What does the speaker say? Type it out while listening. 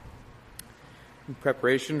In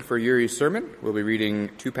preparation for Yuri's sermon, we'll be reading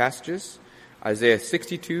two passages, Isaiah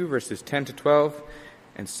 62, verses 10 to 12,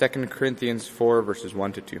 and 2 Corinthians 4, verses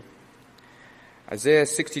 1 to 2. Isaiah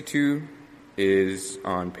 62 is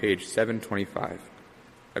on page 725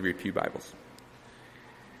 of your pew Bibles.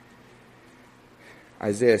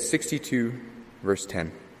 Isaiah 62, verse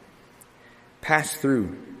 10. Pass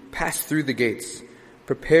through the gates,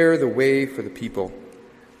 prepare the way for the people,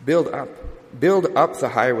 build up the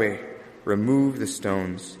highway, remove the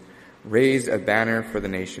stones, raise a banner for the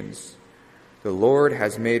nations. The Lord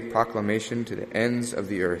has made proclamation to the ends of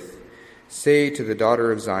the earth. Say to the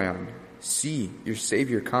daughter of Zion, see, your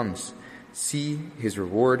Savior comes. See, his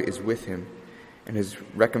reward is with him, and his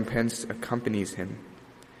recompense accompanies him.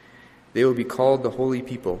 They will be called the holy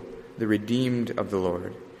people, the redeemed of the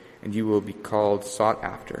Lord, and you will be called sought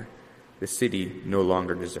after, the city no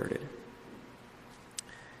longer deserted.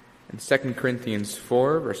 In 2 Corinthians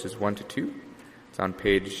 4, verses 1 to 2, it's on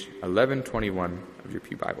page 1121 of your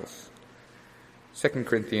pew Bibles. 2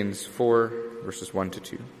 Corinthians 4, verses 1 to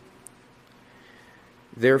 2.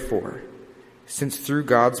 Therefore, since through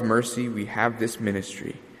God's mercy we have this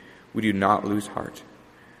ministry, we do not lose heart.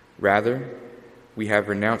 Rather, we have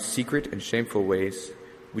renounced secret and shameful ways.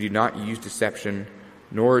 We do not use deception,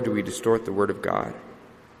 nor do we distort the word of God.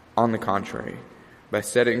 On the contrary, by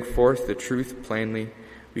setting forth the truth plainly,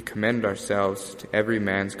 we commend ourselves to every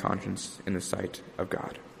man's conscience in the sight of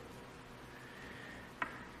God.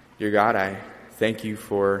 Dear God, I thank you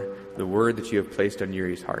for the word that you have placed on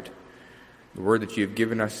Yuri's heart, the word that you have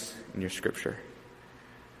given us in your scripture.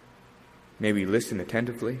 May we listen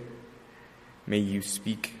attentively. May you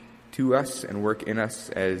speak to us and work in us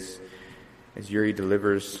as Yuri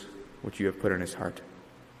delivers what you have put on his heart.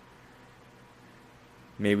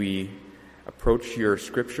 May we approach your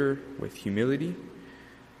scripture with humility.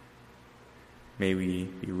 May we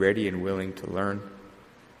be ready and willing to learn,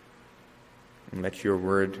 and let your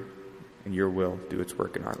word and your will do its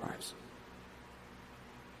work in our lives.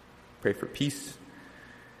 Pray for peace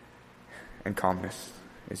and calmness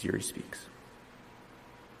as Yuri speaks.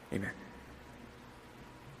 Amen.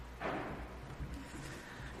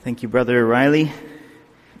 Thank you, Brother Riley.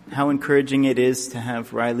 How encouraging it is to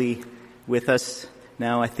have Riley with us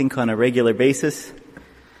now, I think, on a regular basis.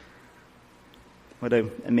 What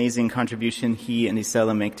an amazing contribution he and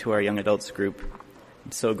Isela make to our young adults group.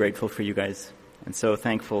 I'm so grateful for you guys, and so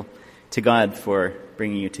thankful to God for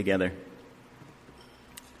bringing you together.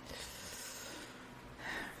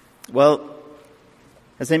 Well,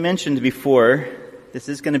 as I mentioned before, this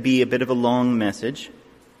is going to be a bit of a long message.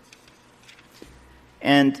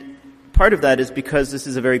 And part of that is because this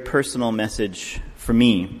is a very personal message for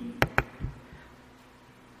me.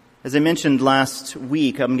 As I mentioned last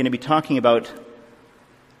week, I'm going to be talking about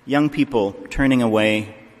young people turning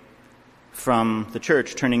away from the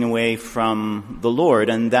church, turning away from the Lord,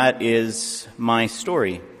 and that is my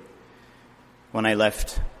story when I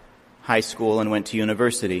left high school and went to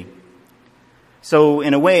university. So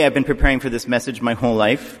in a way, I've been preparing for this message my whole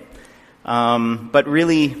life, but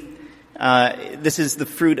really, this is the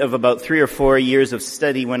fruit of about 3 or 4 years of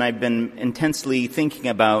study when I've been intensely thinking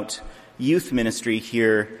about youth ministry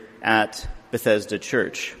here at Bethesda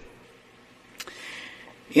Church.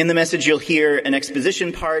 In the message, you'll hear an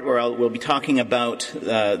exposition part where we'll be talking about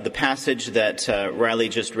the passage that Riley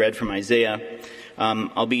just read from Isaiah.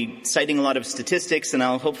 I'll be citing a lot of statistics, and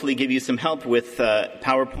I'll hopefully give you some help with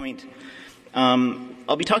PowerPoint.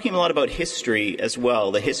 I'll be talking a lot about history as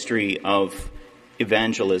well, the history of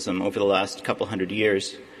evangelism over the last couple hundred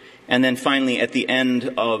years. And then finally, at the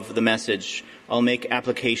end of the message, I'll make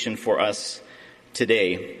application for us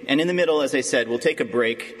today. And in the middle, as I said, we'll take a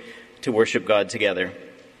break to worship God together.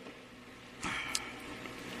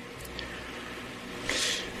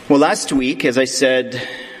 Well, last week, as I said,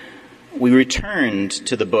 we returned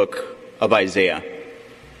to the book of Isaiah,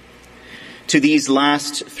 to these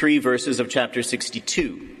last 3 verses of chapter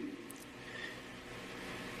 62.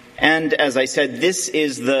 And as I said, this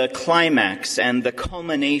is the climax and the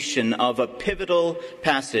culmination of a pivotal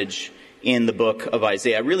passage in the book of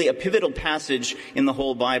Isaiah, really a pivotal passage in the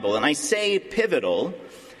whole Bible. And I say pivotal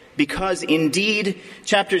because indeed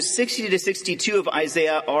chapters 60 to 62 of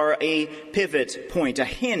Isaiah are a pivot point, a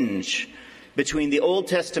hinge between the Old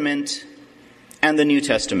Testament and the New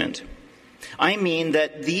Testament. I mean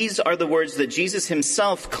that these are the words that Jesus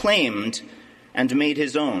himself claimed and made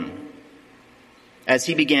his own as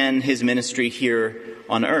he began his ministry here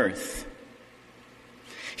on earth.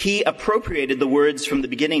 He appropriated the words from the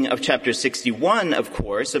beginning of chapter 61, of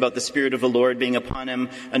course, about the Spirit of the Lord being upon him,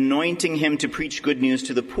 anointing him to preach good news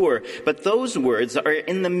to the poor. But those words are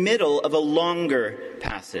in the middle of a longer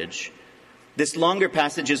passage This longer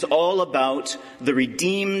passage is all about the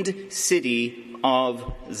redeemed city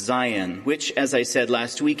of Zion, which, as I said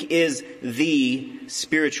last week, is the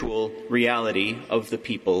spiritual reality of the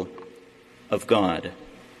people of God.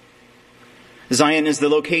 Zion is the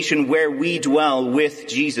location where we dwell with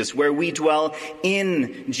Jesus, where we dwell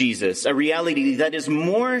in Jesus, a reality that is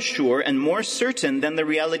more sure and more certain than the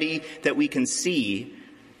reality that we can see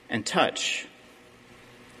and touch.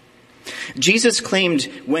 Jesus claimed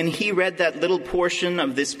when he read that little portion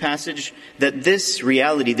of this passage that this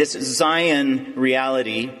reality, this Zion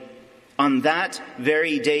reality, on that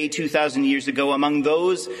very day 2,000 years ago, among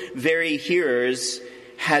those very hearers,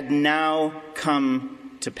 had now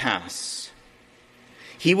come to pass.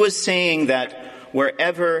 He was saying that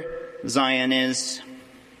wherever Zion is,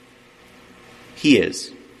 he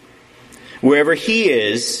is. Wherever he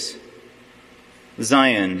is,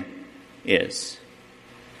 Zion is.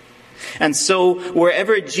 And so,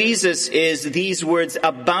 wherever Jesus is, these words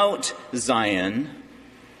about Zion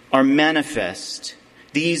are manifest.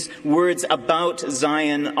 These words about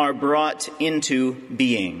Zion are brought into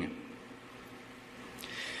being.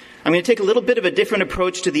 I'm going to take a little bit of a different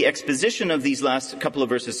approach to the exposition of these last couple of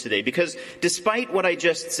verses today, because despite what I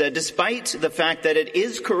just said, despite the fact that it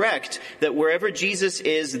is correct that wherever Jesus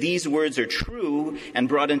is, these words are true and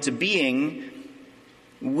brought into being,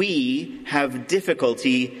 we have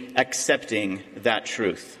difficulty accepting that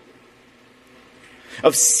truth,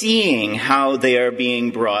 of seeing how they are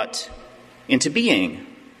being brought into being.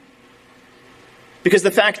 Because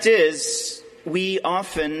the fact is, we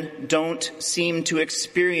often don't seem to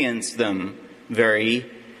experience them very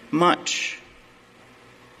much.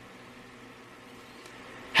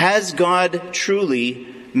 Has God truly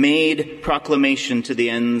made proclamation to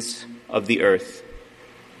the ends of the earth?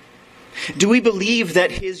 Do we believe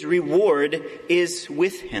that his reward is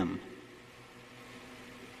with him?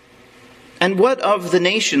 And what of the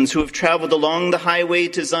nations who have traveled along the highway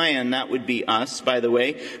to Zion? That would be us, by the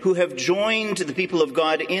way, who have joined the people of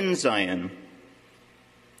God in Zion.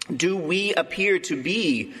 Do we appear to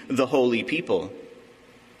be the holy people?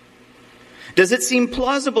 Does it seem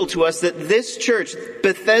plausible to us that this church,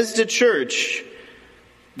 Bethesda Church,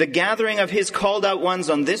 the gathering of his called out ones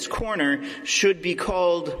on this corner, should be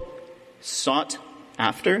called sought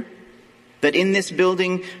after? That in this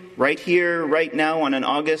building, right here, right now, on an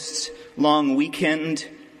August long weekend,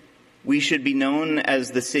 we should be known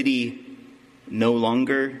as the city no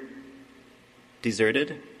longer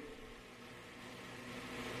deserted?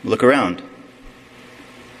 Look around.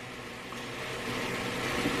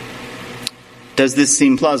 Does this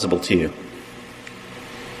seem plausible to you?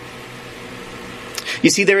 You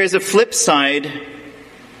see, there is a flip side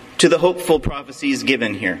to the hopeful prophecies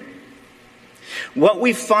given here. What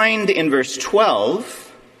we find in verse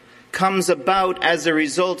 12 comes about as a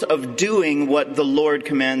result of doing what the Lord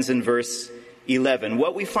commands in verse 11.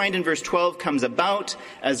 What we find in verse 12 comes about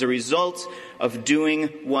as a result of doing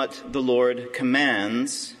what the Lord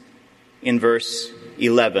commands in verse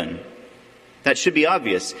 11. That should be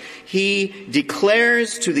obvious. He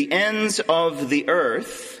declares to the ends of the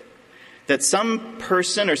earth that some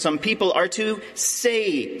person or some people are to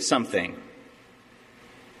say something.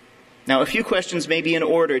 Now, a few questions may be in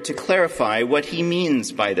order to clarify what he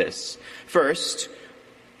means by this. First,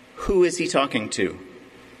 who is he talking to?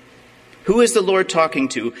 Who is the Lord talking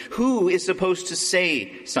to? Who is supposed to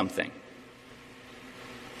say something?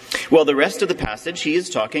 Well, the rest of the passage, he is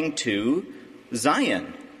talking to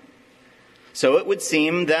Zion. So it would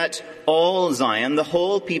seem that all Zion, the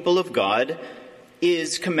whole people of God,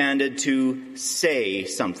 is commanded to say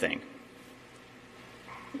something.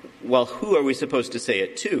 Well, who are we supposed to say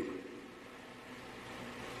it to?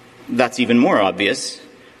 That's even more obvious,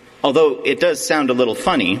 although it does sound a little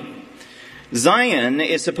funny. Zion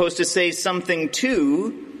is supposed to say something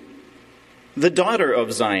to the daughter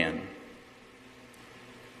of Zion.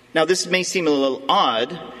 Now, this may seem a little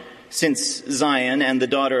odd, since Zion and the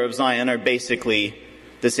daughter of Zion are basically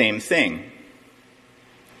the same thing.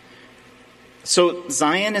 So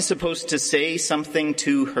Zion is supposed to say something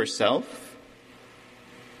to herself?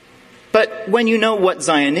 But when you know what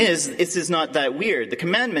Zion is, this is not that weird. The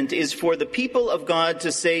commandment is for the people of God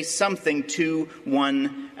to say something to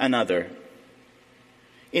one another.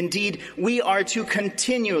 Indeed, we are to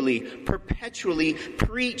continually, perpetually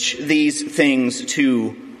preach these things to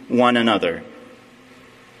one another.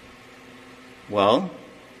 Well,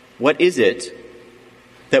 what is it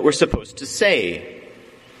that we're supposed to say?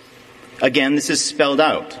 Again, this is spelled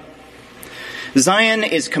out. Zion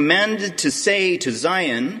is commanded to say to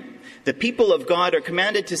Zion, the people of God are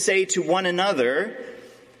commanded to say to one another,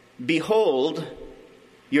 behold,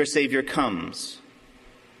 your Savior comes.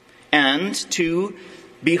 And 2,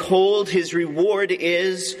 behold, his reward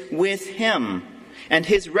is with him, and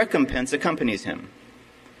his recompense accompanies him.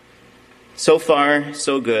 So far,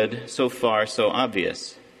 so good. So far, so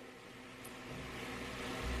obvious.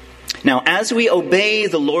 Now, as we obey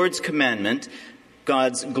the Lord's commandment,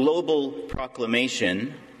 God's global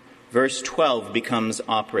proclamation, verse 12 becomes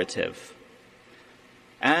operative.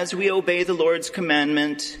 As we obey the Lord's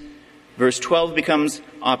commandment, verse 12 becomes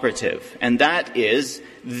operative. And that is,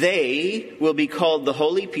 they will be called the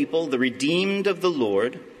holy people, the redeemed of the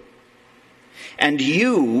Lord, and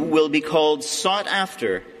you will be called sought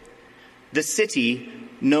after, the city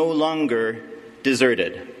no longer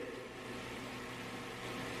deserted.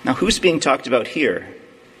 Now, who's being talked about here?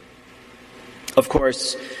 Of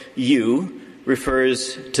course, you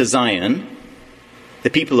refers to Zion, the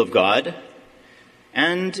people of God,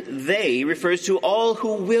 and they refers to all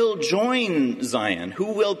who will join Zion,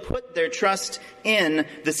 who will put their trust in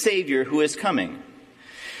the Savior who is coming.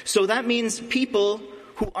 So that means people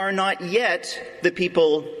who are not yet the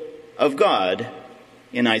people of God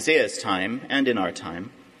in Isaiah's time and in our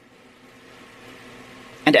time.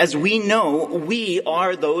 And as we know, we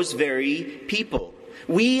are those very people.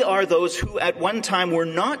 We are those who at one time were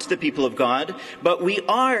not the people of God, but we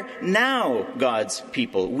are now God's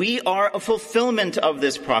people. We are a fulfillment of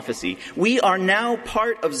this prophecy. We are now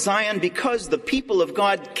part of Zion because the people of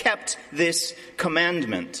God kept this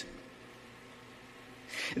commandment.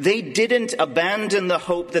 They didn't abandon the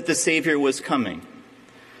hope that the Savior was coming,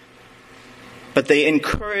 but they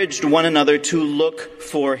encouraged one another to look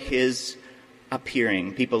for his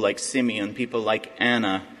appearing. People like Simeon, people like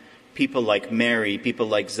Anna, people like Mary, people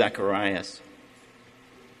like Zacharias.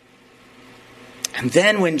 And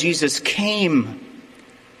then when Jesus came,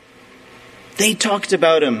 they talked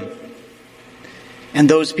about him. And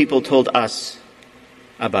those people told us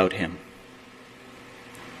about him.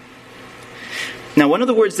 Now, one of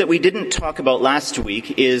the words that we didn't talk about last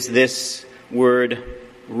week is this word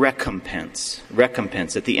recompense.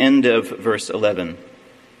 Recompense at the end of verse 11.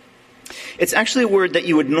 It's actually a word that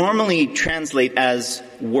you would normally translate as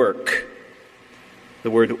work.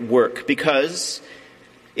 The word work, because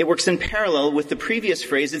it works in parallel with the previous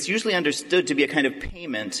phrase. It's usually understood to be a kind of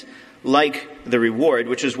payment like the reward,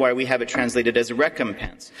 which is why we have it translated as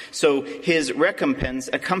recompense. So his recompense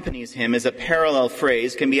accompanies him is a parallel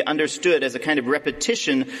phrase, can be understood as a kind of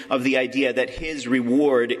repetition of the idea that his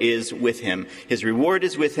reward is with him. His reward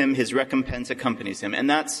is with him, his recompense accompanies him, and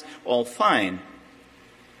that's all fine.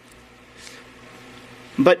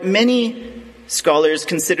 But many scholars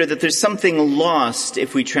consider that there's something lost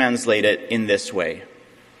if we translate it in this way.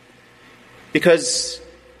 Because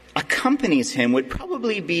accompanies him would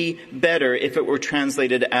probably be better if it were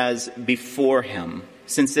translated as before him,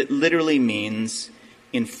 since it literally means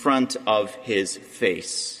in front of his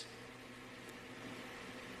face.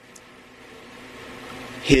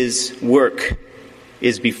 His work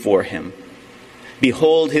is before him.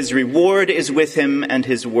 Behold, his reward is with him, and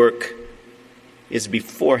his work is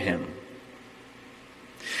before him.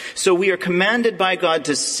 So we are commanded by God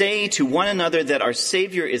to say to one another that our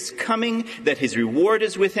Savior is coming, that his reward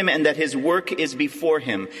is with him, and that his work is before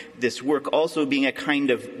him. This work also being a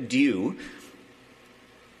kind of due.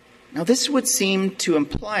 Now this would seem to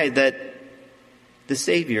imply that the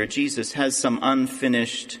Savior, Jesus, has some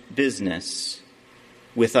unfinished business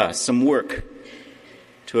with us, some work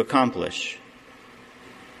to accomplish.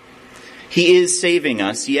 He is saving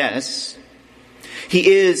us, yes. He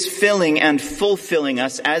is filling and fulfilling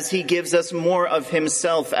us as he gives us more of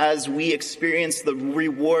himself as we experience the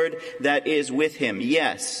reward that is with him.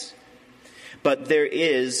 Yes, but there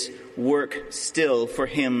is work still for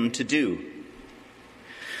him to do.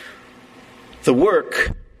 The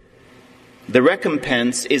work, the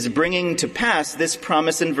recompense, is bringing to pass this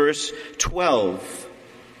promise in verse 12.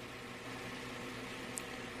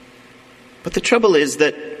 But the trouble is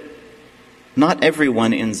that not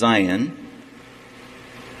everyone in Zion,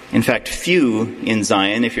 in fact, few in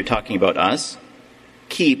Zion, if you're talking about us,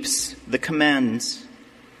 keeps the commands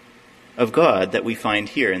of God that we find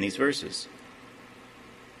here in these verses.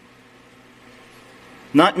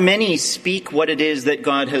 Not many speak what it is that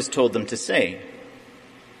God has told them to say.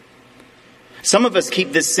 Some of us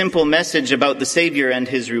keep this simple message about the Savior and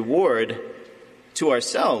his reward to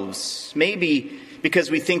ourselves, maybe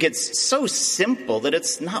because we think it's so simple that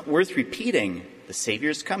it's not worth repeating. The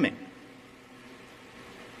Savior's coming.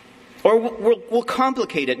 Or we'll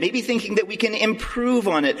complicate it, maybe thinking that we can improve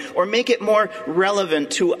on it or make it more relevant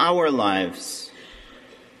to our lives.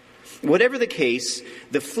 Whatever the case,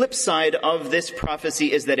 the flip side of this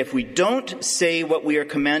prophecy is that if we don't say what we are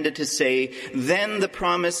commanded to say, then the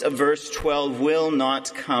promise of verse 12 will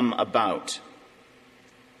not come about.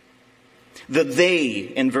 The they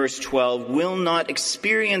in verse 12 will not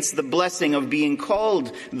experience the blessing of being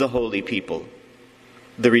called the holy people,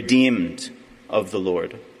 the redeemed of the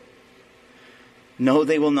Lord. No,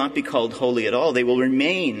 they will not be called holy at all. They will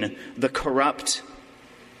remain the corrupt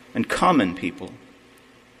and common people.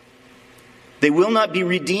 They will not be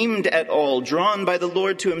redeemed at all, drawn by the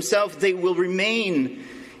Lord to himself. They will remain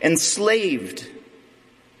enslaved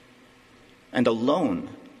and alone.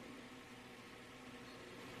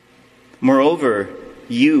 Moreover,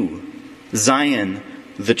 you, Zion,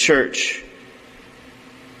 the church,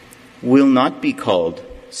 will not be called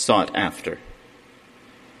sought after.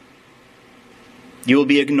 You will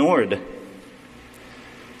be ignored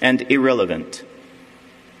and irrelevant.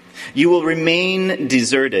 You will remain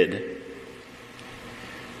deserted.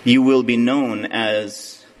 You will be known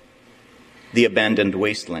as the abandoned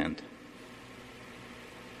wasteland.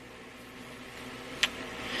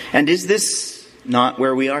 And is this not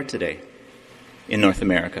where we are today in North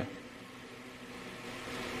America?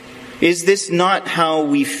 Is this not how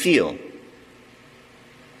we feel?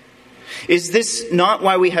 Is this not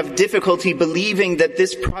why we have difficulty believing that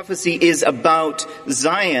this prophecy is about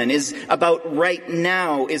Zion, is about right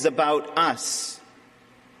now, is about us?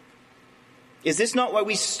 Is this not why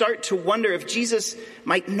we start to wonder if Jesus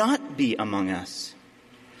might not be among us?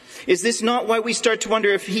 Is this not why we start to wonder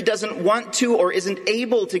if he doesn't want to or isn't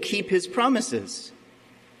able to keep his promises?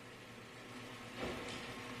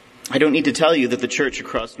 I don't need to tell you that the church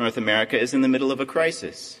across North America is in the middle of a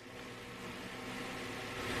crisis.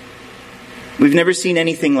 We've never seen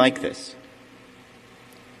anything like this.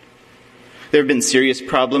 There have been serious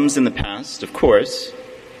problems in the past, of course,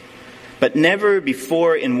 but never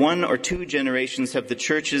before in 1 or 2 generations have the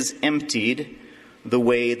churches emptied the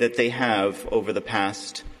way that they have over the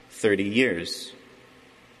past 30 years.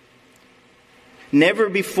 Never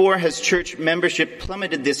before has church membership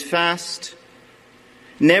plummeted this fast.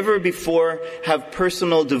 Never before have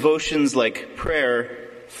personal devotions like prayer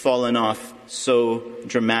fallen off so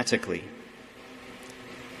dramatically.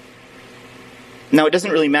 Now, it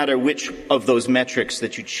doesn't really matter which of those metrics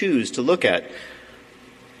that you choose to look at,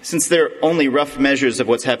 since they're only rough measures of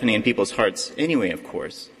what's happening in people's hearts anyway, of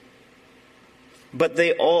course. But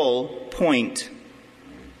they all point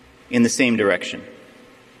in the same direction.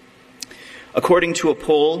 According to a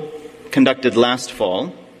poll conducted last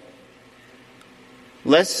fall,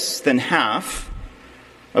 less than half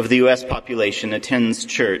of the U.S. population attends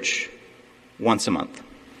church once a month.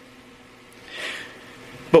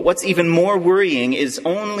 But what's even more worrying is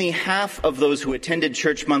only half of those who attended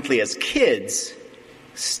church monthly as kids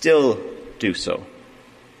still do so.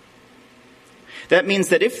 That means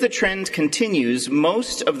that if the trend continues,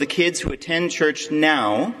 most of the kids who attend church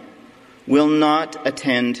now will not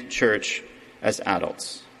attend church as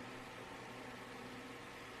adults.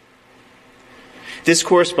 This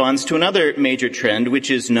corresponds to another major trend, which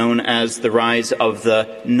is known as the rise of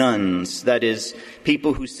the nones. That is,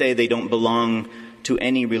 people who say they don't belong to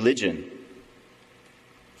any religion.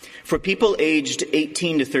 For people aged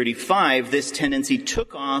 18 to 35, this tendency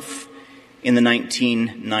took off in the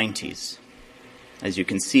 1990s. As you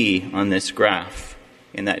can see on this graph,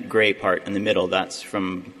 in that gray part in the middle, that's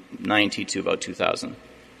from 90 to about 2000.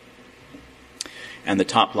 And the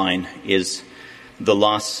top line is the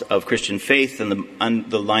loss of Christian faith,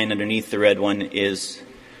 and the line underneath the red one is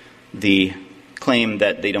the claim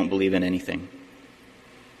that they don't believe in anything.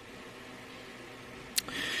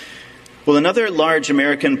 Well, another large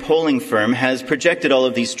American polling firm has projected all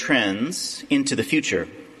of these trends into the future.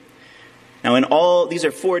 Now, these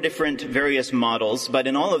are 4 different various models, but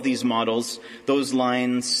in all of these models, those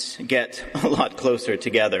lines get a lot closer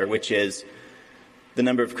together, which is the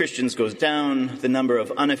number of Christians goes down, the number of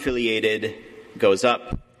unaffiliated goes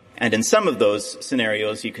up, and in some of those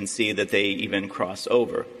scenarios, you can see that they even cross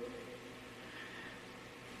over.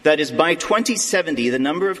 That is, by 2070, the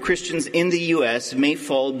number of Christians in the U.S. may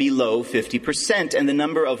fall below 50%, and the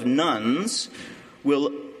number of nones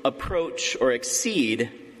will approach or exceed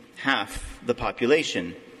half the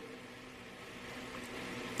population.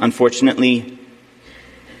 Unfortunately,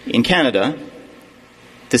 in Canada,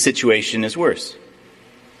 the situation is worse.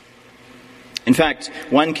 In fact,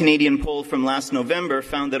 one Canadian poll from last November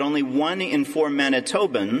found that only 1 in 4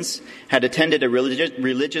 Manitobans had attended a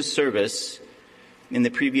religious service in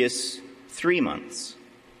the previous 3 months.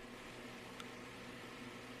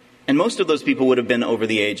 And most of those people would have been over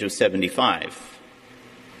the age of 75,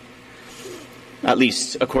 at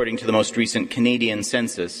least according to the most recent Canadian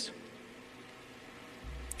census.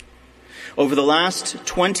 Over the last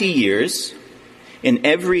 20 years, in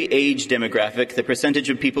every age demographic, the percentage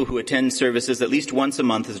of people who attend services at least once a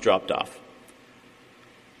month has dropped off.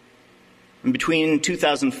 And between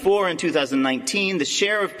 2004 and 2019, the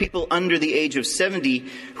share of people under the age of 70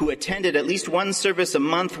 who attended at least one service a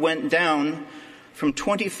month went down from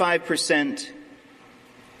 25%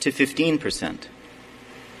 to 15%.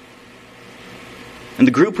 And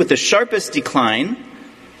the group with the sharpest decline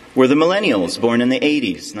were the millennials born in the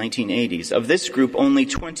 1980s. Of this group, only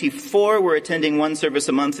 24 were attending one service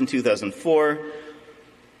a month in 2004,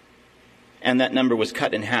 and that number was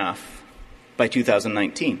cut in half by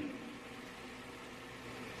 2019.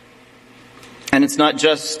 And it's not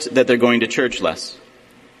just that they're going to church less.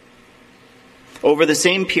 Over the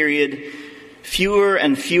same period, fewer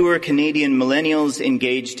and fewer Canadian millennials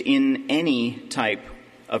engaged in any type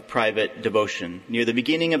of private devotion. Near the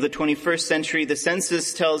beginning of the 21st century, the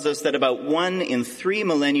census tells us that about 1 in 3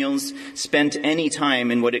 millennials spent any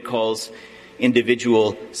time in what it calls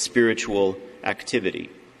individual spiritual activity,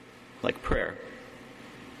 like prayer.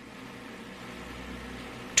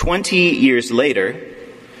 20 years later,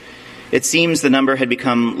 it seems the number had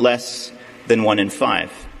become less than 1 in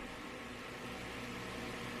 5.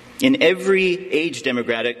 In every age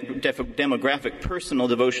demographic, personal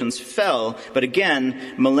devotions fell, but again,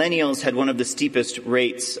 millennials had one of the steepest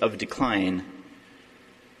rates of decline,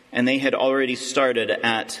 and they had already started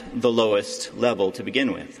at the lowest level to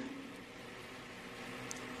begin with.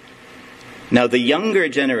 Now, the younger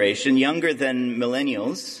generation, younger than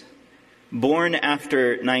millennials, born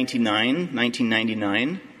after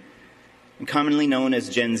 1999, commonly known as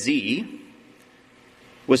Gen Z,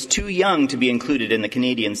 was too young to be included in the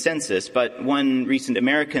Canadian census, but one recent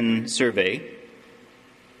American survey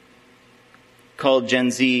called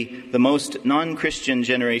Gen Z the most non-Christian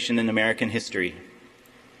generation in American history.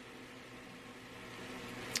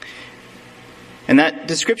 And that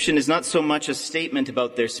description is not so much a statement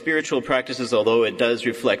about their spiritual practices, although it does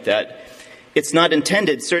reflect that. It's not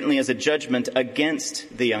intended, certainly, as a judgment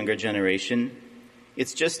against the younger generation.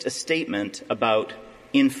 It's just a statement about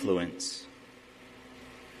influence.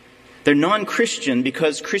 They're non-Christian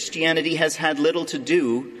because Christianity has had little to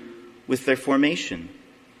do with their formation.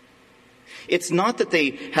 It's not that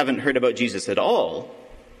they haven't heard about Jesus at all,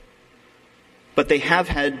 but they have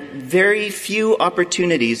had very few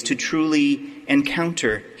opportunities to truly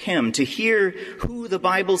encounter him, to hear who the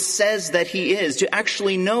Bible says that he is, to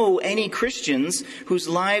actually know any Christians whose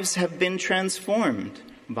lives have been transformed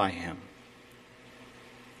by him.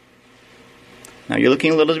 Now, you're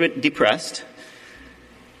looking a little bit depressed.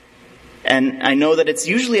 And I know that it's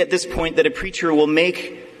usually at this point that a preacher will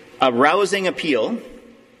make a rousing appeal.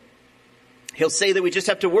 He'll say that we just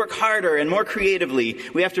have to work harder and more creatively.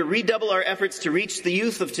 We have to redouble our efforts to reach the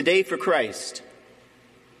youth of today for Christ.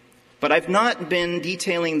 But I've not been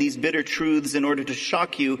detailing these bitter truths in order to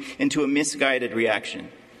shock you into a misguided reaction.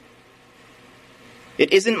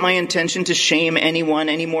 It isn't my intention to shame anyone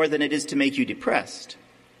any more than it is to make you depressed.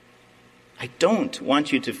 I don't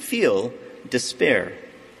want you to feel despair.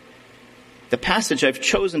 The passage I've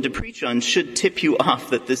chosen to preach on should tip you off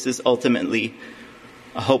that this is ultimately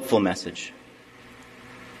a hopeful message.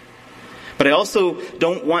 But I also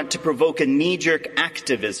don't want to provoke a knee-jerk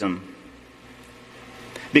activism,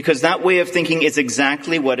 because that way of thinking is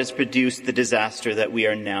exactly what has produced the disaster that we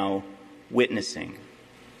are now witnessing.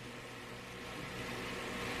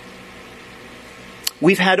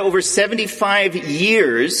 We've had over 75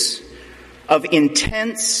 years of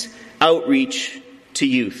intense outreach to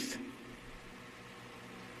youth.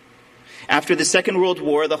 After the Second World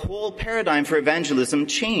War, the whole paradigm for evangelism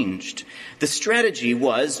changed. The strategy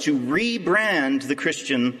was to rebrand the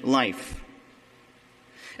Christian life.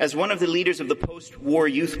 As one of the leaders of the post-war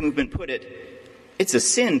youth movement put it, it's a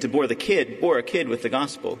sin to bore a kid with the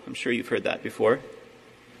gospel. I'm sure you've heard that before.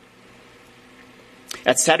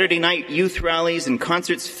 At Saturday night youth rallies and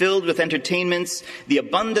concerts filled with entertainments, the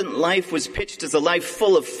abundant life was pitched as a life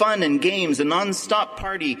full of fun and games, a non-stop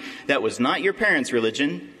party that was not your parents'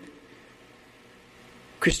 religion.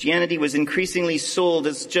 Christianity was increasingly sold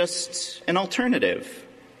as just an alternative,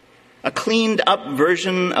 a cleaned-up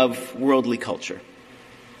version of worldly culture.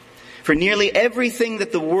 For nearly everything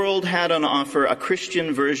that the world had on offer, a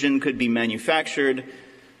Christian version could be manufactured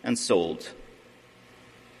and sold.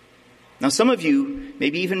 Now, some of you,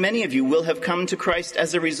 maybe even many of you, will have come to Christ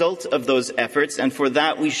as a result of those efforts, and for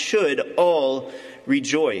that we should all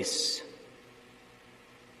rejoice.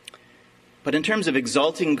 But in terms of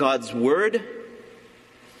exalting God's word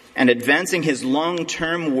and advancing his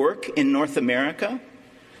long-term work in North America,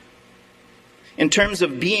 In terms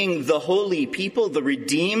of being the holy people, the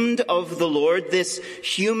redeemed of the Lord, this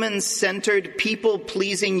human-centered,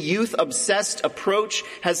 people-pleasing, youth-obsessed approach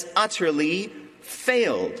has utterly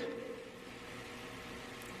failed.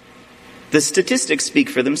 The statistics speak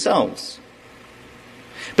for themselves.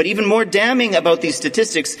 But even more damning about these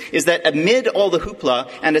statistics is that amid all the hoopla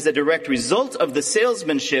and as a direct result of the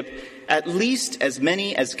salesmanship, at least as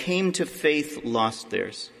many as came to faith lost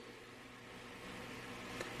theirs.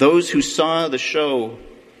 Those who saw the show,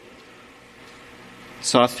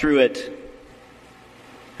 saw through it,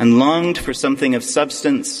 and longed for something of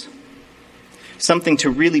substance, something to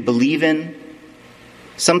really believe in,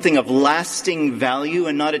 something of lasting value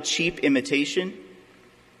and not a cheap imitation,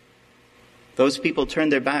 those people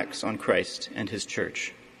turned their backs on Christ and his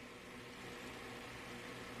church.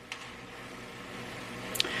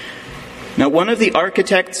 Now, one of the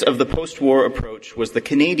architects of the post-war approach was the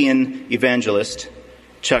Canadian evangelist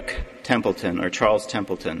Chuck Templeton, or Charles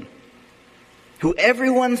Templeton, who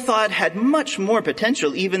everyone thought had much more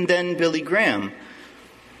potential even than Billy Graham.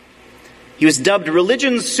 He was dubbed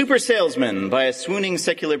religion's super salesman by a swooning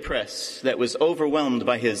secular press that was overwhelmed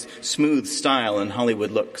by his smooth style and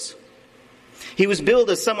Hollywood looks. He was billed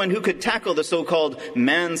as someone who could tackle the so-called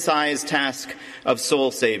man-sized task of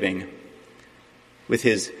soul saving with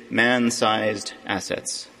his man-sized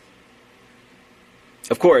assets.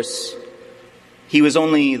 Of course, he was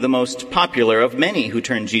only the most popular of many who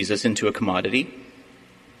turned Jesus into a commodity.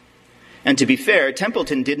 And to be fair,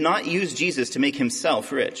 Templeton did not use Jesus to make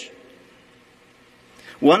himself rich.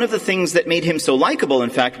 One of the things that made him so likable, in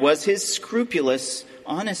fact, was his scrupulous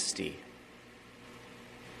honesty.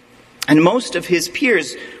 And most of his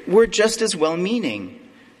peers were just as well-meaning.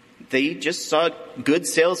 They just saw good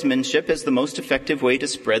salesmanship as the most effective way to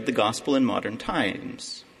spread the gospel in modern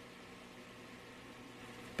times.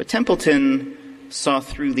 But Templeton saw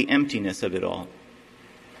through the emptiness of it all.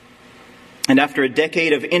 And after a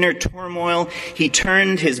decade of inner turmoil, he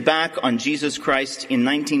turned his back on Jesus Christ in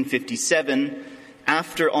 1957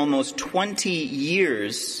 after almost 20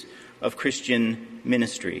 years of Christian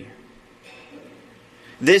ministry.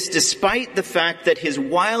 This despite the fact that his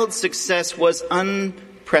wild success was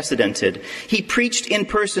unprecedented. He preached in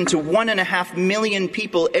person to 1.5 million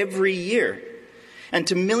people every year, and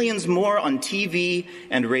to millions more on TV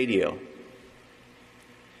and radio.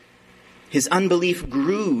 His unbelief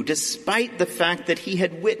grew despite the fact that he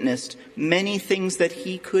had witnessed many things that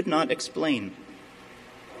he could not explain.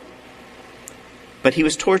 But he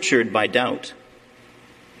was tortured by doubt.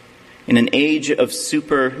 In an age of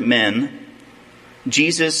supermen,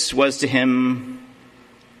 Jesus was to him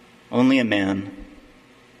only a man,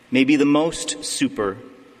 maybe the most super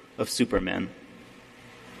of supermen,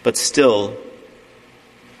 but still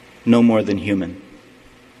no more than human.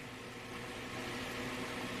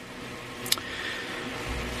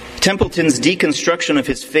 Templeton's deconstruction of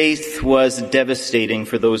his faith was devastating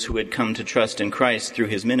for those who had come to trust in Christ through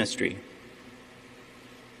his ministry.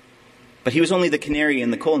 But he was only the canary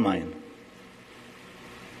in the coal mine.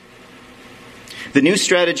 The new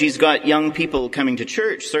strategies got young people coming to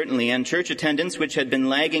church, certainly, and church attendance, which had been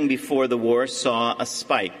lagging before the war, saw a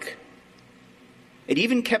spike. It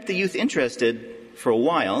even kept the youth interested for a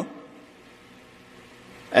while.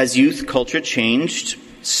 As youth culture changed,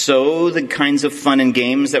 so the kinds of fun and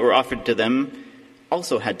games that were offered to them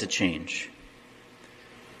also had to change.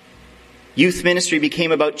 Youth ministry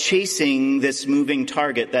became about chasing this moving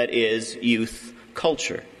target that is youth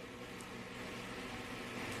culture.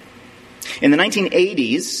 In the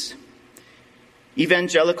 1980s,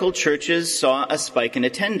 evangelical churches saw a spike in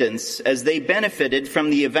attendance as they benefited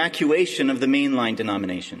from the evacuation of the mainline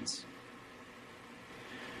denominations.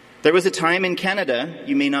 There was a time in Canada,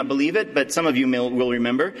 you may not believe it, but some of you will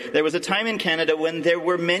remember, there was a time in Canada when there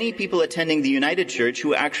were many people attending the United Church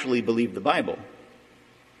who actually believed the Bible.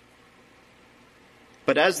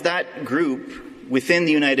 But as that group within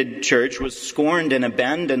the United Church was scorned and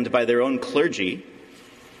abandoned by their own clergy,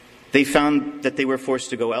 they found that they were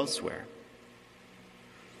forced to go elsewhere.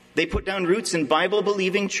 They put down roots in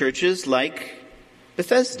Bible-believing churches like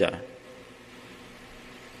Bethesda.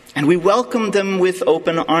 And we welcomed them with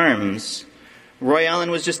open arms. Roy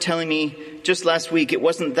Allen was just telling me just last week, it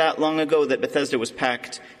wasn't that long ago that Bethesda was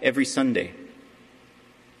packed every Sunday.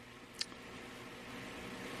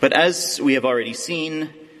 But as we have already seen,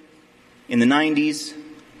 in the 90s,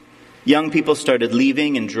 young people started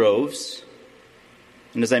leaving in droves.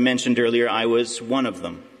 And as I mentioned earlier, I was one of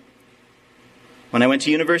them. When I went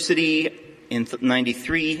to university in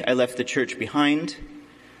 93, I left the church behind.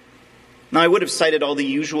 Now, I would have cited all the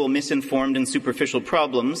usual misinformed and superficial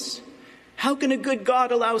problems. How can a good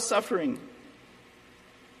God allow suffering?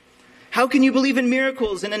 How can you believe in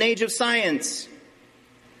miracles in an age of science?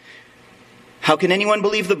 How can anyone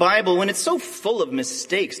believe the Bible when it's so full of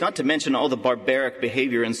mistakes, not to mention all the barbaric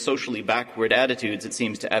behavior and socially backward attitudes it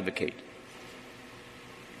seems to advocate?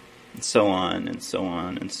 And so on, and so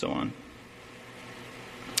on, and so on.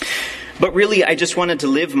 But really, I just wanted to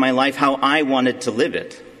live my life how I wanted to live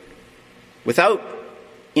it, without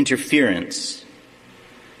interference.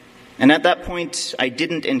 And at that point, I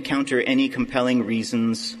didn't encounter any compelling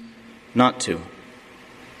reasons not to.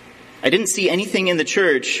 I didn't see anything in the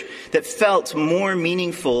church that felt more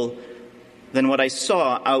meaningful than what I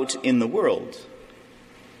saw out in the world.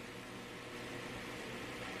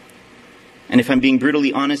 And if I'm being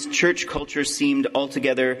brutally honest, church culture seemed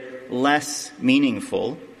altogether less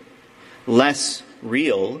meaningful, less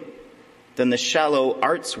real than the shallow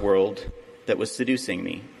arts world that was seducing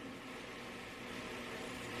me.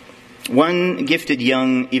 One gifted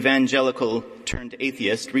young evangelical turned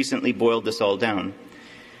atheist recently boiled this all down.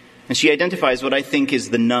 And she identifies what I think is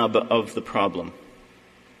the nub of the problem.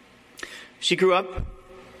 She grew up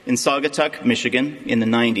in Saugatuck, Michigan in the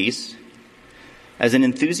 90s as an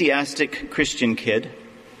enthusiastic Christian kid,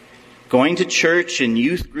 going to church and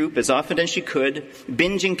youth group as often as she could,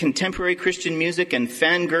 binging contemporary Christian music and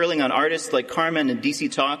fangirling on artists like Carmen and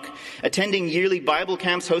DC Talk, attending yearly Bible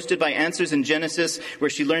camps hosted by Answers in Genesis, where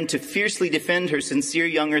she learned to fiercely defend her sincere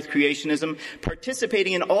young earth creationism,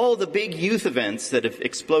 participating in all the big youth events that have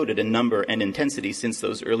exploded in number and intensity since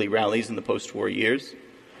those early rallies in the post-war years.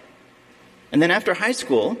 And then after high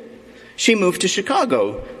school, she moved to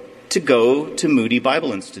Chicago to go to Moody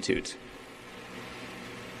Bible Institute.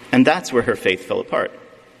 And that's where her faith fell apart.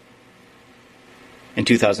 In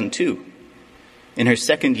 2002, in her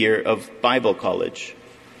second year of Bible college.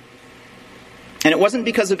 And it wasn't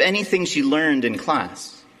because of anything she learned in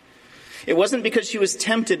class. It wasn't because she was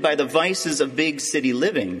tempted by the vices of big city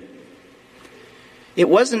living. It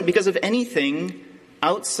wasn't because of anything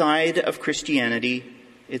outside of Christianity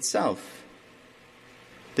itself.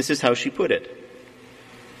 This is how she put it.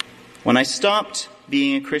 When I stopped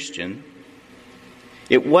being a Christian,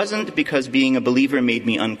 it wasn't because being a believer made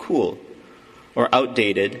me uncool or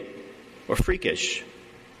outdated or freakish.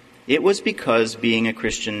 It was because being a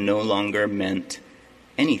Christian no longer meant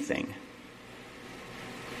anything.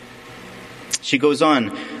 She goes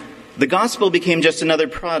on, the gospel became just another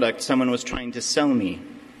product someone was trying to sell me.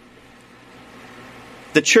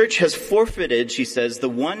 The church has forfeited, she says, the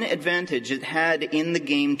one advantage it had in the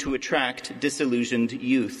game to attract disillusioned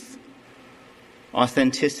youth: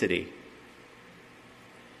 authenticity.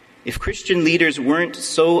 If Christian leaders weren't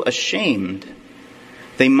so ashamed,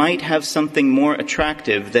 they might have something more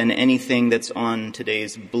attractive than anything that's on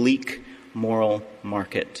today's bleak moral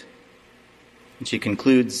market. And she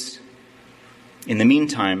concludes, in the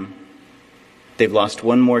meantime, they've lost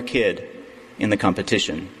one more kid in the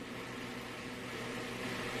competition.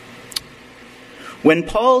 When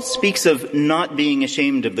Paul speaks of not being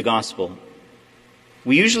ashamed of the gospel,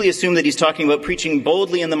 we usually assume that he's talking about preaching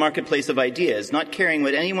boldly in the marketplace of ideas, not caring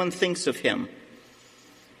what anyone thinks of him.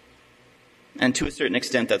 And to a certain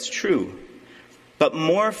extent, that's true. But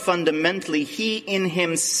more fundamentally, he in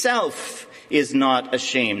himself is not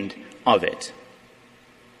ashamed of it.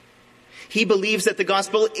 He believes that the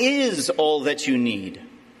gospel is all that you need.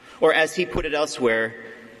 Or as he put it elsewhere,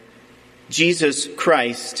 Jesus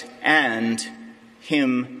Christ and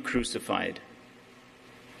him crucified.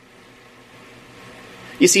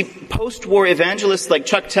 You see, post-war evangelists like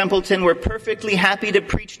Chuck Templeton were perfectly happy to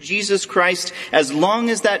preach Jesus Christ as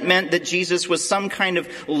long as that meant that Jesus was some kind of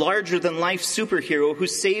larger-than-life superhero who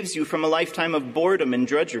saves you from a lifetime of boredom and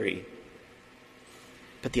drudgery.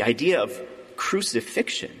 But the idea of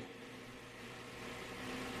crucifixion,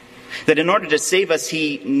 that in order to save us,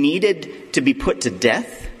 he needed to be put to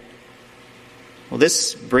death, well,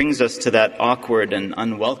 this brings us to that awkward and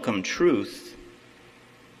unwelcome truth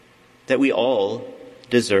that we all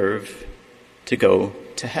deserve to go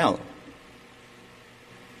to hell.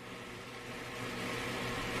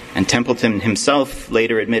 And Templeton himself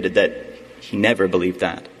later admitted that he never believed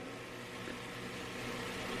that.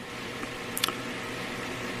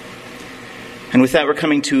 And with that, we're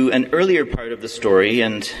coming to an earlier part of the story,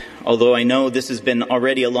 and although I know this has been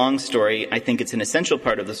already a long story, I think it's an essential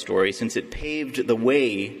part of the story since it paved the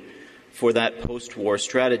way for that post-war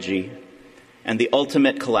strategy and the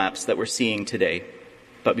ultimate collapse that we're seeing today.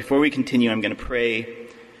 But before we continue, I'm going to pray,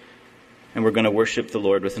 and we're going to worship the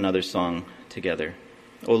Lord with another song together.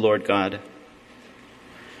 O Lord God,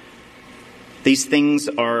 these things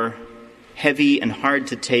are heavy and hard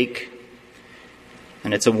to take,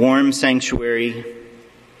 and it's a warm sanctuary,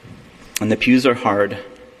 and the pews are hard.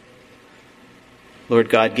 Lord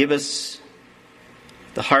God, give us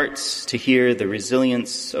the hearts to hear, the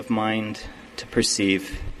resilience of mind to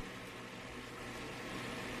perceive,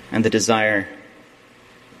 and the desire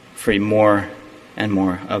for more and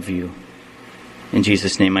more of you. In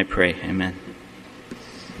Jesus' name I pray, amen.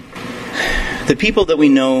 The people that we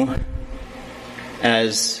know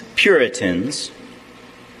as Puritans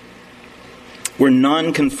were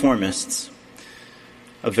nonconformists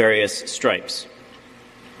of various stripes.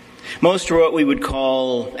 Most were what we would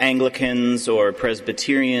call Anglicans or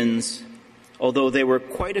Presbyterians, although there were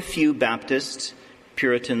quite a few Baptist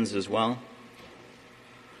Puritans as well.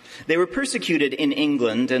 They were persecuted in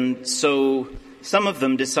England, and so some of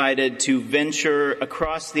them decided to venture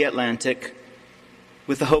across the Atlantic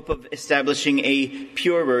with the hope of establishing a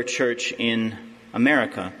purer church in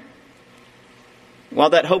America.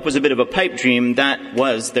 While that hope was a bit of a pipe dream, that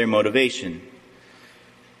was their motivation.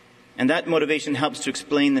 And that motivation helps to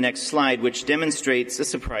explain the next slide, which demonstrates a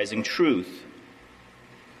surprising truth.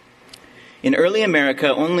 In early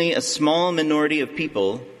America, only a small minority of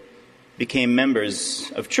people became members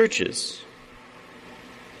of churches.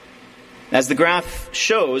 As the graph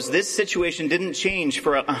shows, this situation didn't change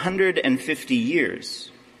for 150 years.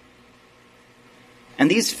 And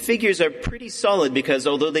these figures are pretty solid because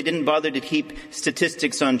although they didn't bother to keep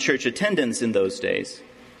statistics on church attendance in those days,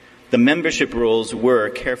 the membership rolls were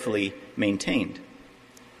carefully maintained.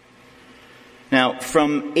 Now,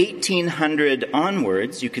 from 1800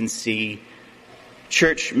 onwards, you can see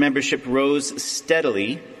church membership rose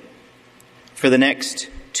steadily for the next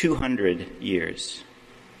 200 years.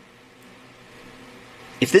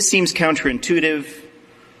 If this seems counterintuitive,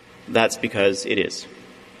 that's because it is.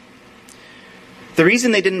 The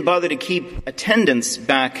reason they didn't bother to keep attendance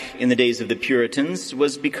back in the days of the Puritans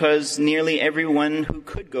was because nearly everyone who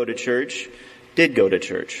could go to church did go to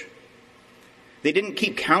church. They didn't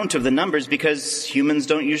keep count of the numbers because humans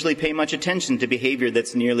don't usually pay much attention to behavior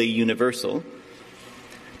that's nearly universal.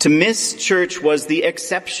 To miss church was the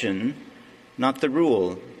exception, not the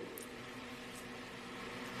rule.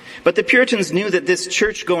 But the Puritans knew that this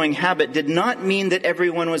church-going habit did not mean that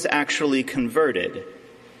everyone was actually converted.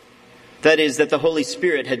 That is, that the Holy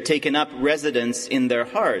Spirit had taken up residence in their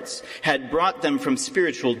hearts, had brought them from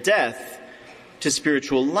spiritual death to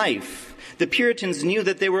spiritual life. The Puritans knew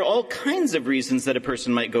that there were all kinds of reasons that a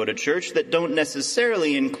person might go to church that don't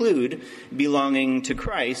necessarily include belonging to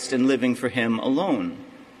Christ and living for Him alone.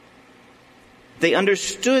 They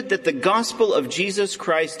understood that the gospel of Jesus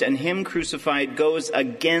Christ and Him crucified goes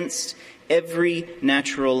against every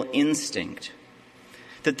natural instinct.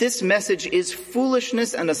 That this message is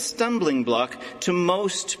foolishness and a stumbling block to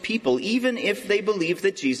most people, even if they believe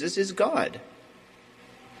that Jesus is God.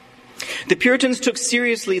 The Puritans took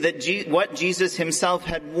seriously what Jesus Himself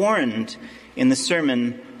had warned in the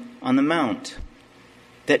Sermon on the Mount,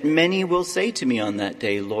 that many will say to me on that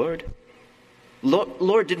day, Lord,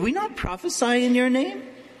 did we not prophesy in your name?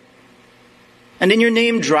 And in your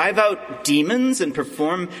name drive out demons and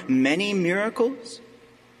perform many miracles?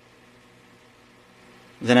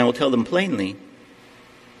 Then I will tell them plainly,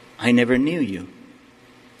 I never knew you.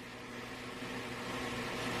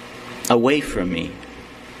 Away from me,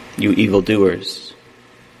 you evildoers.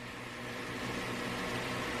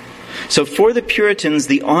 So for the Puritans,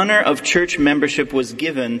 the honor of church membership was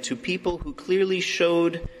given to people who clearly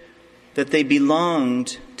showed that they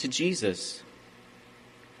belonged to Jesus,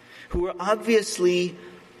 who were obviously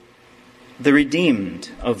the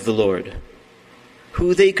redeemed of the Lord,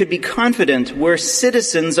 who they could be confident were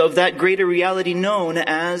citizens of that greater reality known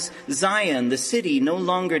as Zion, the city no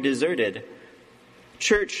longer deserted.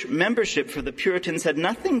 Church membership for the Puritans had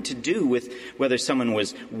nothing to do with whether someone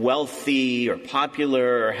was wealthy or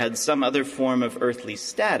popular or had some other form of earthly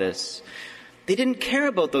status. They didn't care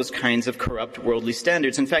about those kinds of corrupt worldly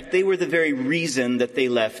standards. In fact, they were the very reason that they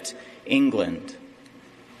left England.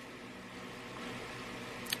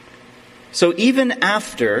 So even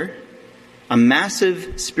after a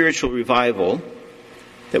massive spiritual revival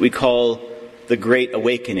that we call the Great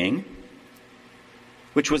Awakening,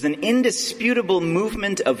 which was an indisputable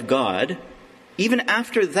movement of God, even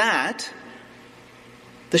after that,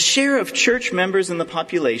 the share of church members in the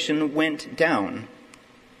population went down,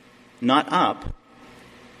 not up.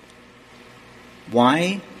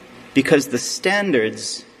 Why? Because the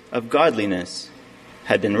standards of godliness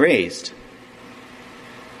had been raised.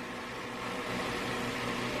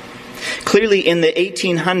 Clearly, in the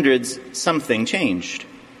 1800s, something changed.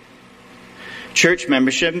 Church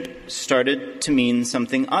membership started to mean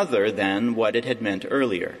something other than what it had meant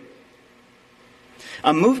earlier.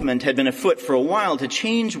 A movement had been afoot for a while to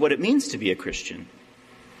change what it means to be a Christian.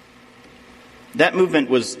 That movement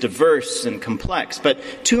was diverse and complex, but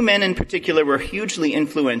two men in particular were hugely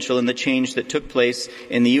influential in the change that took place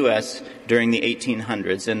in the U.S. during the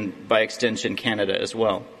 1800s, and by extension Canada as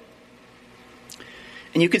well.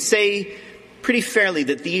 And you could say pretty fairly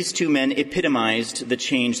that these two men epitomized the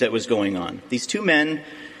change that was going on. These two men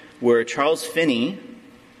were Charles Finney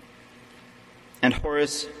and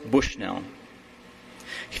Horace Bushnell.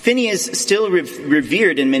 Finney is still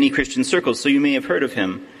revered in many Christian circles, so you may have heard of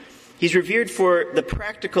him. He's revered for the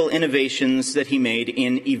practical innovations that he made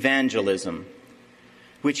in evangelism,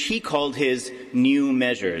 which he called his new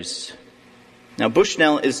measures. Now,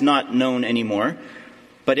 Bushnell is not known anymore,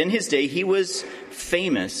 but in his day he was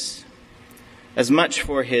famous as much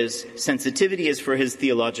for his sensitivity as for his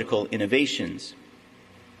theological innovations.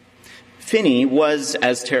 Finney was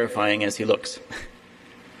as terrifying as he looks.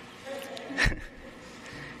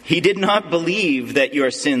 He did not believe that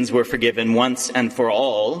your sins were forgiven once and for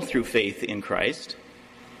all through faith in Christ,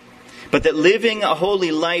 but that living a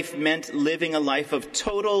holy life meant living a life of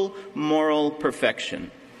total moral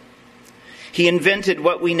perfection. He invented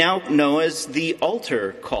what we now know as the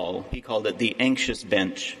altar call. He called it the anxious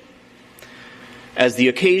bench, as the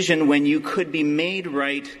occasion when you could be made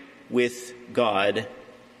right with God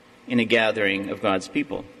in a gathering of God's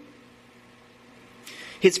people.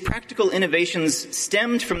 His practical innovations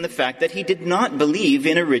stemmed from the fact that he did not believe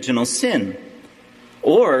in original sin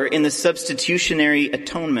or in the substitutionary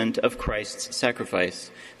atonement of Christ's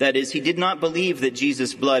sacrifice. That is, he did not believe that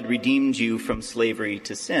Jesus' blood redeemed you from slavery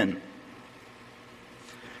to sin.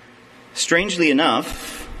 Strangely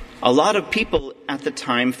enough, a lot of people at the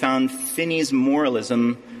time found Finney's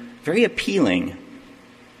moralism very appealing.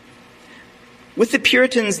 With the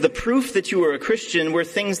Puritans, the proof that you were a Christian were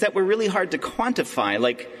things that were really hard to quantify,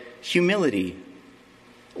 like humility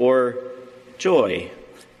or joy.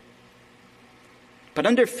 But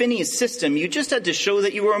under Finney's system, you just had to show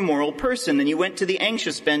that you were a moral person, and you went to the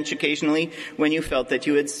anxious bench occasionally when you felt that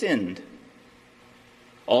you had sinned.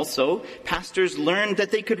 Also, pastors learned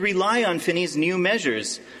that they could rely on Finney's new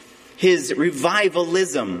measures, his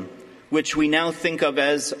revivalism, which we now think of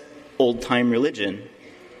as old-time religion,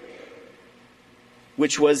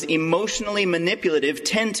 which was emotionally manipulative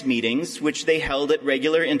tent meetings which they held at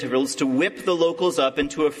regular intervals to whip the locals up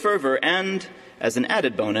into a fervor and, as an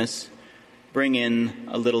added bonus, bring in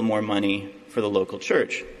a little more money for the local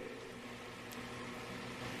church.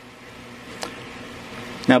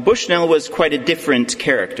 Now, Bushnell was quite a different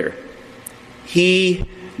character. He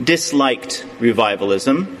disliked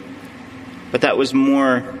revivalism, but that was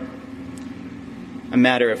more a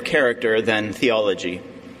matter of character than theology.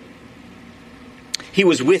 He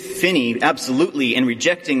was with Finney absolutely in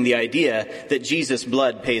rejecting the idea that Jesus'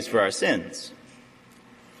 blood pays for our sins.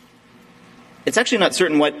 It's actually not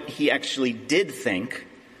certain what he actually did think,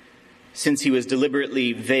 since he was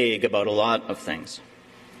deliberately vague about a lot of things.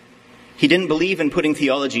 He didn't believe in putting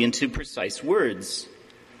theology into precise words.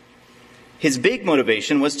 His big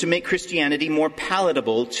motivation was to make Christianity more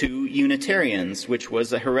palatable to Unitarians, which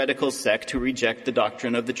was a heretical sect who reject the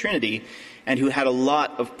doctrine of the Trinity and who had a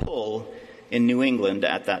lot of pull in New England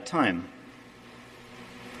at that time.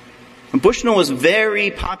 Bushnell was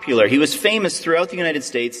very popular. He was famous throughout the United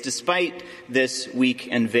States despite this weak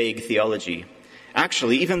and vague theology.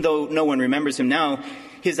 Actually, even though no one remembers him now,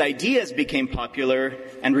 his ideas became popular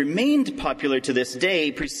and remained popular to this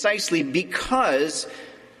day precisely because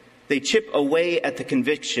they chip away at the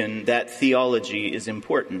conviction that theology is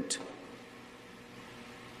important.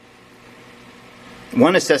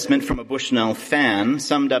 One assessment from a Bushnell fan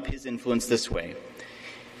summed up his influence this way: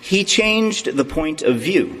 he changed the point of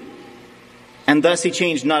view, and thus he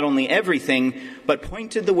changed not only everything, but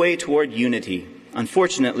pointed the way toward unity.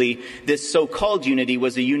 Unfortunately, this so-called unity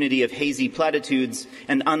was a unity of hazy platitudes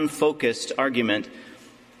and unfocused argument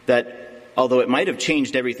that, although it might have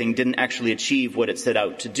changed everything, didn't actually achieve what it set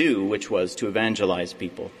out to do, which was to evangelize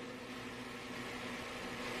people.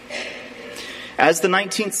 As the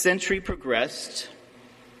 19th century progressed,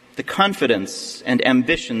 the confidence and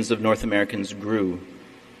ambitions of North Americans grew.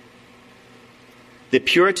 The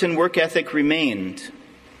Puritan work ethic remained,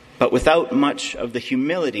 but without much of the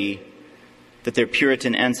humility that their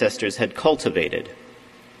Puritan ancestors had cultivated.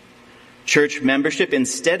 Church membership,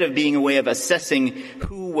 instead of being a way of assessing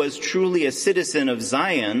who was truly a citizen of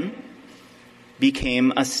Zion,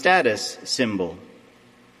 became a status symbol,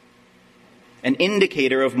 an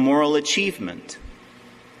indicator of moral achievement,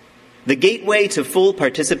 the gateway to full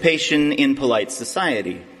participation in polite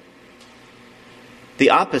society.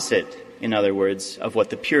 The opposite, in other words, of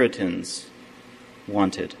what the Puritans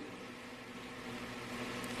wanted.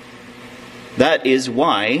 That is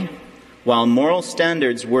why While moral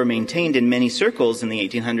standards were maintained in many circles in the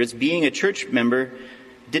 1800s, being a church member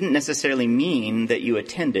didn't necessarily mean that you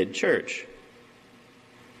attended church.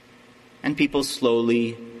 And people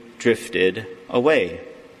slowly drifted away.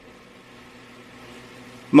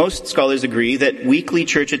 Most scholars agree that weekly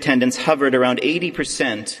church attendance hovered around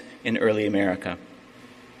 80% in early America.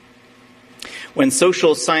 When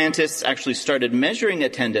social scientists actually started measuring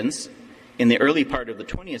attendance in the early part of the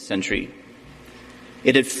 20th century,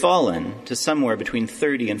 it had fallen to somewhere between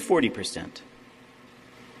 30 and 40%.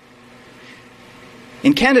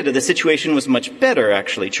 In Canada, the situation was much better,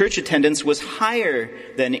 actually. Church attendance was higher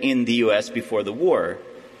than in the U.S. before the war.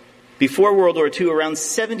 Before World War II, around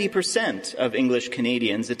 70% of English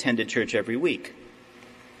Canadians attended church every week.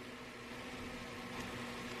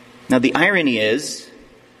 Now, the irony is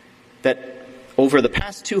that over the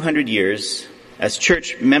past 200 years, as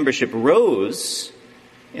church membership rose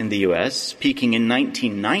in the U.S., peaking in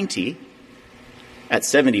 1990 at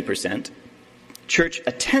 70%, church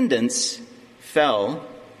attendance fell,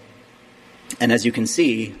 and as you can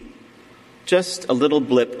see, just a little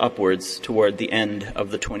blip upwards toward the end of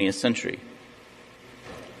the 20th century.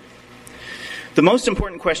 The most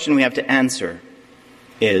important question we have to answer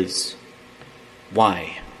is,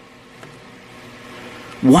 why?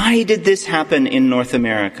 Why did this happen in North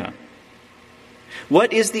America?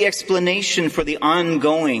 What is the explanation for the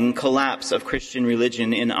ongoing collapse of Christian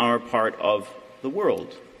religion in our part of the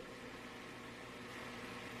world?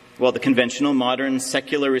 Well, the conventional, modern,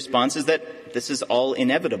 secular response is that this is all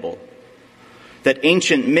inevitable. That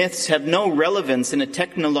ancient myths have no relevance in a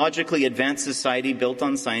technologically advanced society built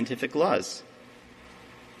on scientific laws.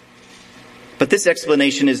 But this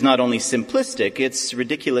explanation is not only simplistic, it's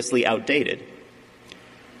ridiculously outdated.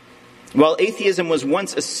 While atheism was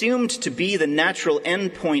once assumed to be the natural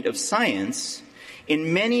endpoint of science,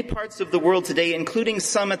 in many parts of the world today, including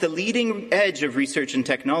some at the leading edge of research and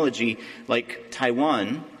technology, like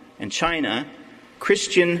Taiwan and China,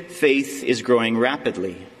 Christian faith is growing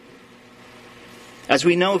rapidly. As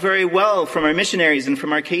we know very well from our missionaries and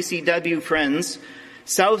from our KCW friends,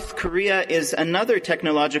 South Korea is another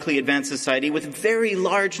technologically advanced society with very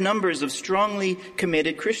large numbers of strongly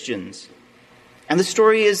committed Christians. And the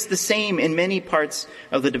story is the same in many parts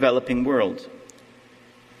of the developing world.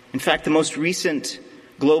 In fact, the most recent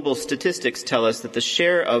global statistics tell us that the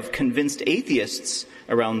share of convinced atheists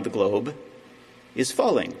around the globe is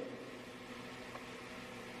falling.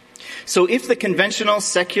 So if the conventional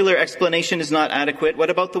secular explanation is not adequate, what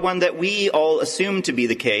about the one that we all assume to be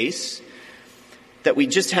the case? That we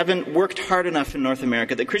just haven't worked hard enough in North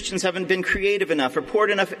America, that Christians haven't been creative enough or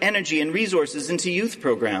poured enough energy and resources into youth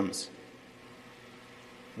programs?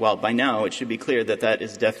 Well, by now it should be clear that that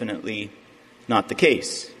is definitely not the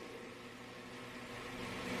case.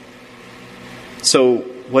 So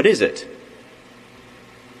what is it?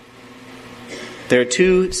 There are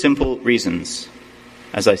two simple reasons,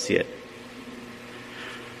 as I see it.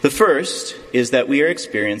 The first is that we are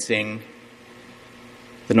experiencing,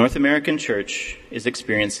 the North American church is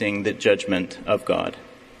experiencing the judgment of God.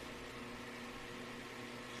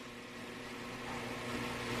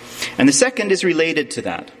 And the second is related to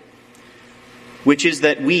that, which is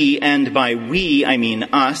that we, and by we I mean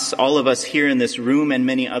us, all of us here in this room and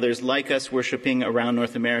many others like us worshiping around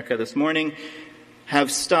North America this morning, have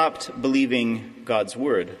stopped believing God's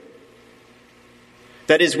word.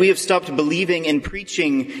 That is, we have stopped believing in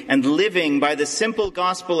preaching and living by the simple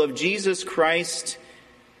gospel of Jesus Christ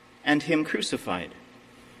and Him crucified.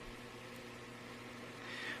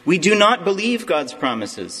 We do not believe God's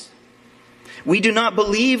promises. We do not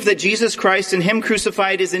believe that Jesus Christ and Him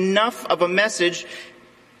crucified is enough of a message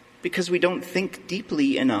because we don't think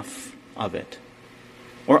deeply enough of it,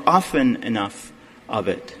 or often enough of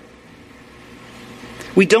it.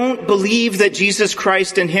 We don't believe that Jesus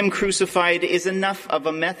Christ and Him crucified is enough of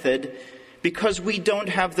a method because we don't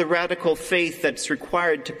have the radical faith that's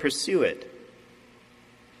required to pursue it.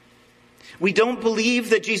 We don't believe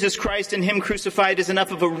that Jesus Christ and Him crucified is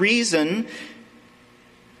enough of a reason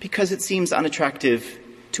because it seems unattractive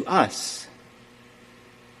to us.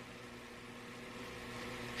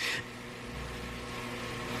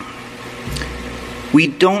 We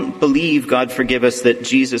don't believe, God forgive us, that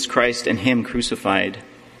Jesus Christ and Him crucified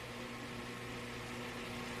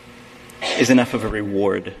is enough of a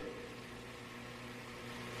reward.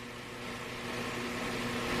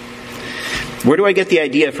 Where do I get the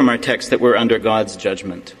idea from our text that we're under God's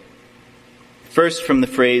judgment? First, from the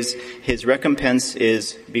phrase, His recompense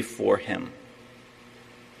is before Him.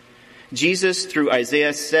 Jesus, through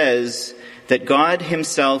Isaiah, says that God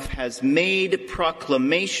himself has made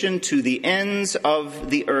proclamation to the ends of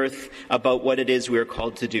the earth about what it is we are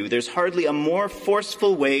called to do. There's hardly a more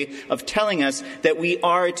forceful way of telling us that we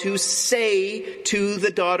are to say to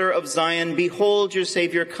the daughter of Zion, behold, your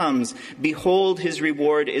Savior comes. Behold, his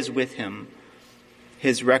reward is with him.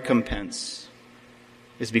 His recompense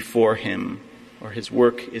is before him, or his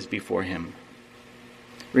work is before him.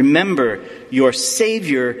 Remember, your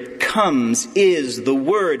Savior comes is the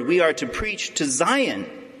word we are to preach to Zion,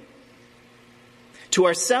 to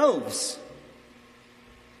ourselves.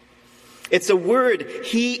 It's a word,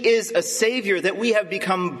 he is a Savior, that we have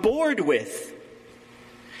become bored with,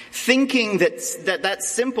 thinking that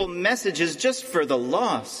simple message is just for the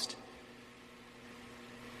lost.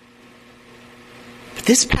 But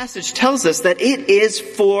this passage tells us that it is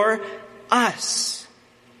for us.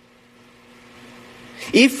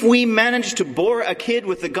 If we manage to bore a kid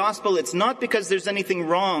with the gospel, it's not because there's anything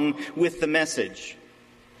wrong with the message.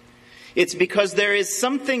 It's because there is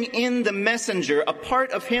something in the messenger, a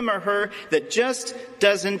part of him or her, that just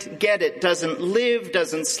doesn't get it, doesn't live,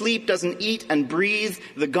 doesn't sleep, doesn't eat and breathe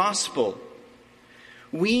the gospel.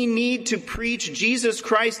 We need to preach Jesus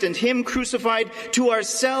Christ and him crucified to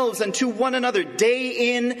ourselves and to one another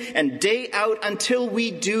day in and day out until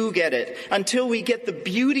we do get it, until we get the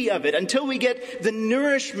beauty of it, until we get the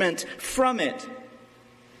nourishment from it.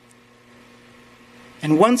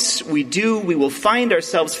 And once we do, we will find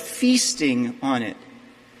ourselves feasting on it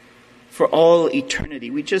for all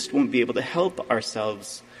eternity. We just won't be able to help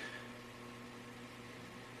ourselves.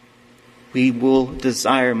 We will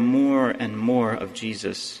desire more and more of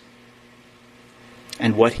Jesus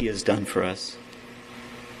and what he has done for us.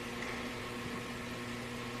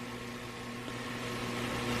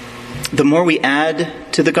 The more we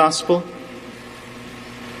add to the gospel,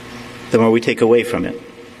 the more we take away from it.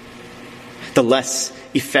 The less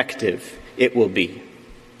effective it will be,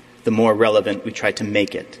 the more relevant we try to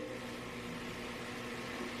make it.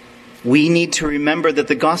 We need to remember that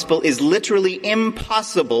the gospel is literally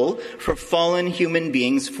impossible for fallen human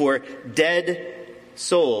beings, for dead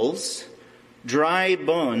souls, dry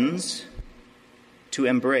bones to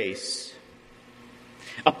embrace.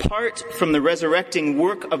 Apart from the resurrecting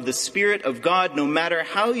work of the Spirit of God, no matter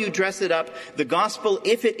how you dress it up, the gospel,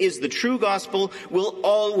 if it is the true gospel, will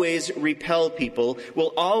always repel people,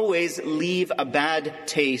 will always leave a bad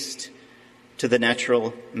taste to the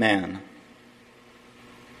natural man.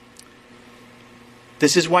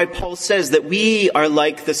 This is why Paul says that we are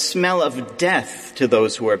like the smell of death to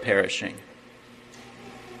those who are perishing.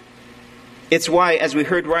 It's why, as we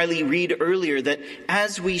heard Riley read earlier, that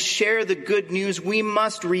as we share the good news, we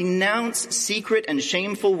must renounce secret and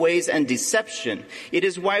shameful ways and deception. It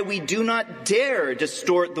is why we do not dare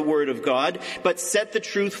distort the word of God, but set the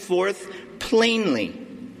truth forth plainly.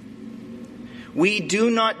 We do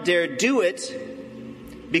not dare do it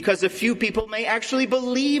because a few people may actually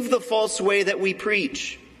believe the false way that we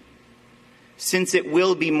preach, since it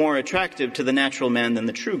will be more attractive to the natural man than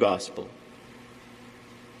the true gospel.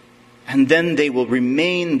 And then they will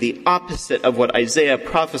remain the opposite of what Isaiah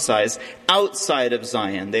prophesies outside of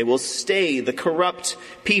Zion. They will stay the corrupt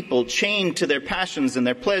people, chained to their passions and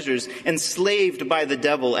their pleasures, enslaved by the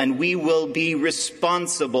devil, and we will be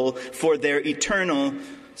responsible for their eternal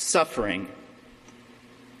suffering.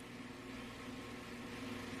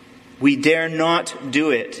 We dare not do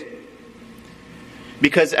it.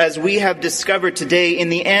 Because as we have discovered today, in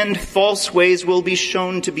the end, false ways will be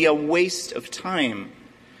shown to be a waste of time,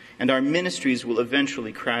 and our ministries will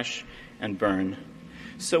eventually crash and burn.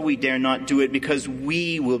 So we dare not do it because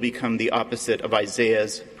we will become the opposite of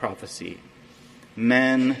Isaiah's prophecy.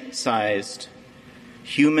 Man-sized,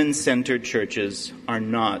 human-centered churches are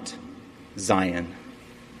not Zion.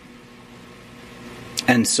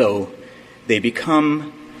 And so they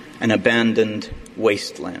become an abandoned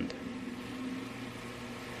wasteland.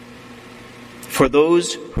 For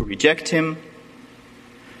those who reject him,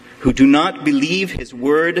 who do not believe his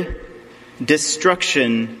word,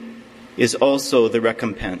 destruction is also the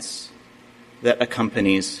recompense that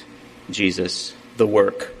accompanies Jesus, the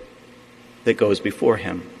work that goes before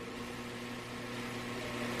him.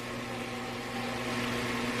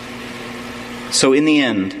 So in the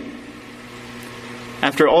end,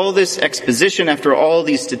 after all this exposition, after all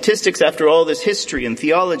these statistics, after all this history and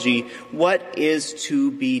theology, what is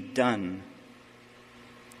to be done?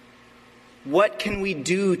 What can we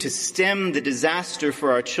do to stem the disaster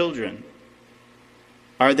for our children?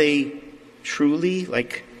 Are they truly,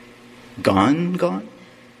 gone?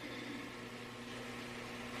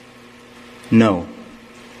 No.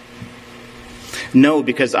 No,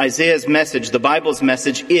 because Isaiah's message, the Bible's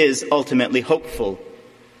message, is ultimately hopeful.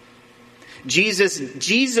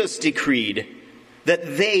 Jesus decreed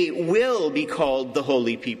that they will be called the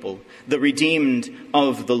holy people, the redeemed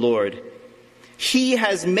of the Lord. He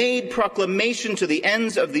has made proclamation to the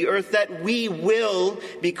ends of the earth that we will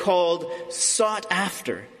be called sought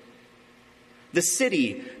after. The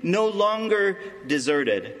city no longer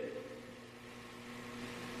deserted.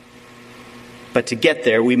 But to get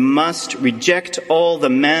there, we must reject all the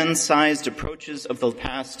man-sized approaches of the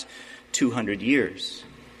past 200 years.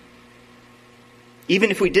 Even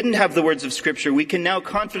if we didn't have the words of Scripture, we can now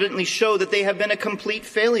confidently show that they have been a complete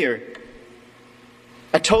failure,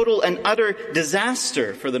 a total and utter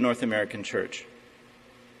disaster for the North American church.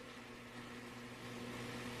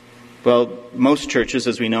 Well, most churches,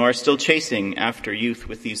 as we know, are still chasing after youth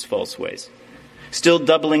with these false ways, still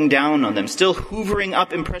doubling down on them, still hoovering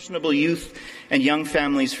up impressionable youth and young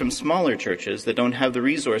families from smaller churches that don't have the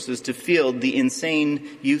resources to field the insane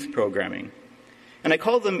youth programming. And I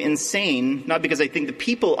call them insane, not because I think the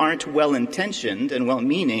people aren't well-intentioned and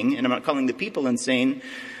well-meaning, and I'm not calling the people insane,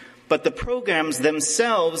 but the programs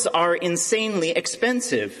themselves are insanely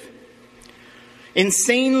expensive,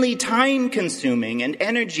 insanely time-consuming and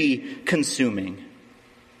energy-consuming.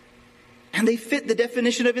 And they fit the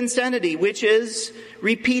definition of insanity, which is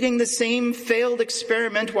repeating the same failed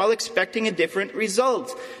experiment while expecting a different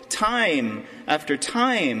result, time after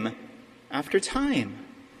time after time.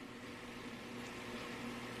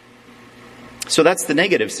 So that's the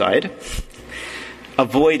negative side.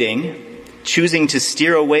 Avoiding, choosing to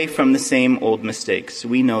steer away from the same old mistakes.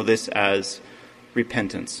 We know this as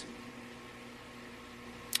repentance.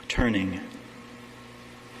 Turning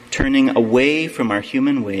away from our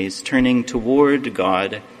human ways, turning toward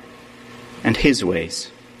God and His ways.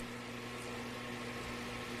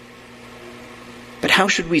 But how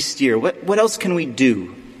should we steer? What else can we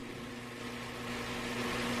do?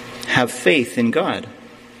 Have faith in God.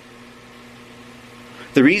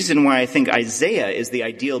 The reason why I think Isaiah is the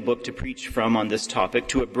ideal book to preach from on this topic,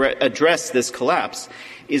 to address this collapse,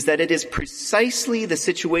 is that it is precisely the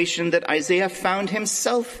situation that Isaiah found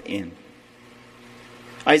himself in.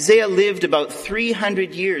 Isaiah lived about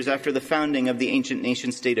 300 years after the founding of the ancient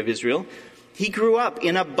nation-state of Israel. He grew up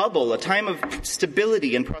in a bubble, a time of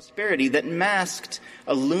stability and prosperity that masked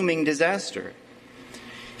a looming disaster.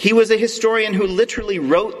 He was a historian who literally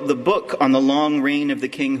wrote the book on the long reign of the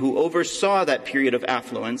king who oversaw that period of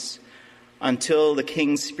affluence until the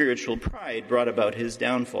king's spiritual pride brought about his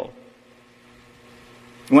downfall.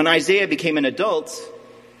 When Isaiah became an adult,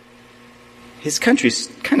 his country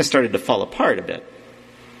kind of started to fall apart a bit.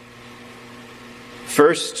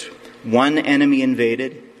 First, one enemy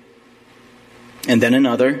invaded, and then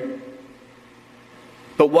another.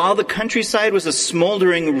 But while the countryside was a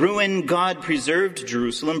smoldering ruin, God preserved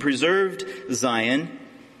Jerusalem, preserved Zion.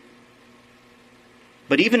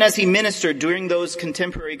 But even as he ministered during those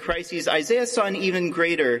contemporary crises, Isaiah saw an even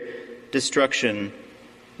greater destruction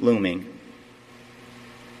looming.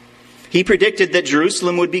 He predicted that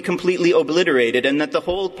Jerusalem would be completely obliterated and that the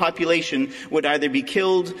whole population would either be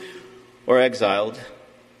killed or exiled.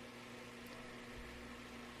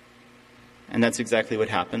 And that's exactly what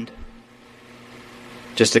happened.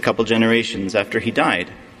 Just a couple generations after he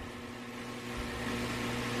died.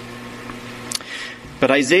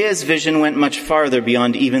 But Isaiah's vision went much farther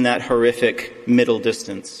beyond even that horrific middle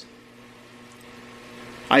distance.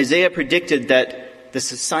 Isaiah predicted that the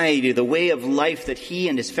society, the way of life that he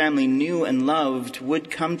and his family knew and loved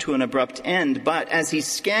would come to an abrupt end. But as he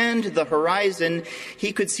scanned the horizon,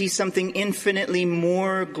 he could see something infinitely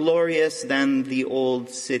more glorious than the old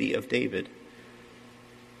city of David.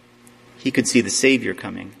 He could see the Savior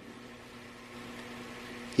coming.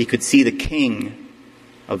 He could see the King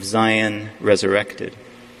of Zion resurrected.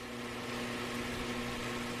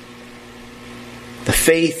 The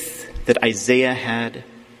faith that Isaiah had,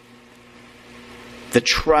 the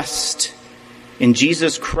trust in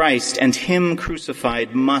Jesus Christ and Him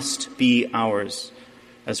crucified must be ours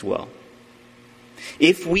as well.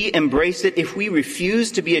 If we embrace it, if we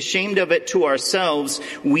refuse to be ashamed of it to ourselves,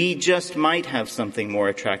 we just might have something more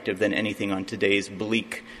attractive than anything on today's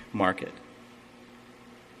bleak market.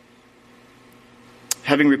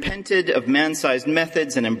 Having repented of man-sized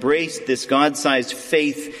methods and embraced this God-sized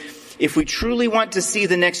faith, if we truly want to see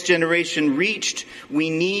the next generation reached,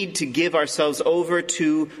 we need to give ourselves over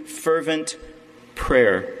to fervent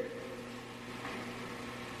prayer.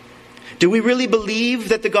 Do we really believe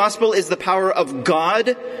that the gospel is the power of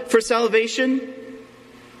God for salvation?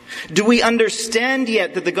 Do we understand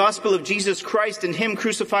yet that the gospel of Jesus Christ and Him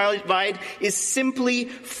crucified is simply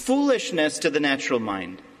foolishness to the natural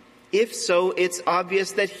mind? If so, it's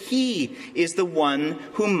obvious that he is the one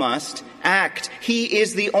who must act. He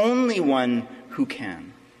is the only one who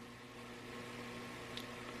can.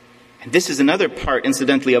 And this is another part,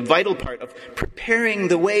 incidentally, a vital part of preparing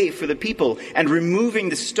the way for the people and removing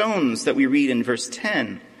the stones that we read in verse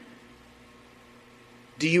 10.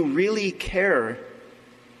 Do you really care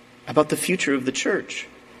about the future of the church?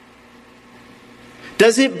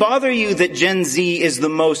 Does it bother you that Gen Z is the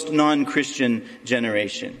most non-Christian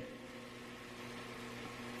generation?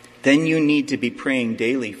 Then you need to be praying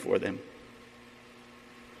daily for them.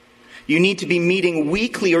 You need to be meeting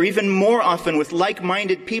weekly or even more often with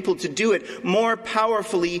like-minded people to do it more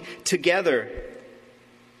powerfully together.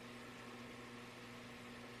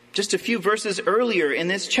 Just a few verses earlier in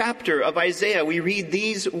this chapter of Isaiah, we read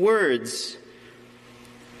these words.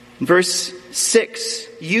 Verse 6,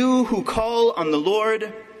 "You who call on the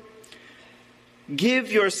Lord,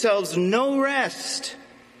 give yourselves no rest,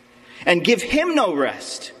 and give him no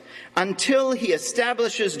rest, until he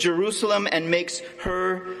establishes Jerusalem and makes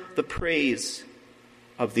her the praise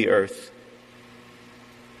of the earth."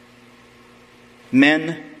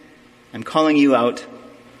 Men, I'm calling you out.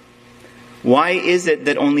 Why is it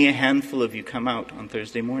that only a handful of you come out on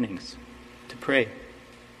Thursday mornings to pray?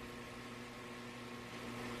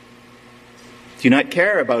 Do you not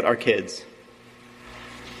care about our kids?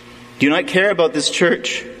 Do you not care about this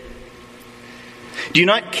church? Do you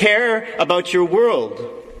not care about your world?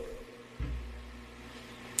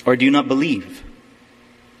 Or do you not believe?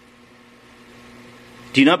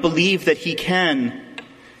 Do you not believe that he can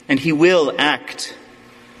and he will act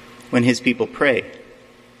when his people pray?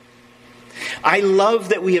 I love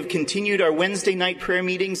that we have continued our Wednesday night prayer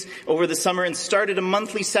meetings over the summer and started a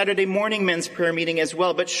monthly Saturday morning men's prayer meeting as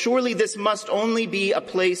well. But surely this must only be a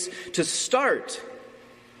place to start.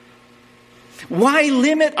 Why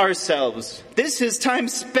limit ourselves? This is time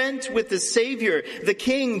spent with the Savior, the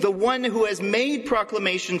King, the one who has made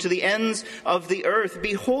proclamation to the ends of the earth.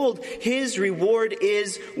 Behold, his reward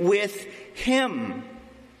is with him,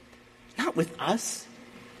 not with us,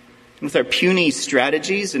 with our puny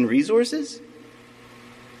strategies and resources.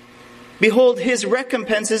 Behold, his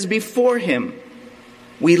recompense is before him.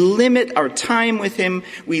 We limit our time with him.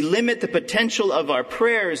 We limit the potential of our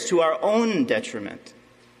prayers to our own detriment.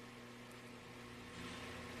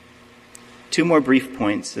 2 more brief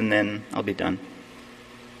points, and then I'll be done.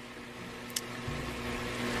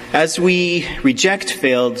 As we reject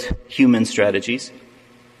failed human strategies,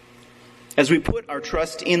 as we put our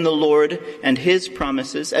trust in the Lord and his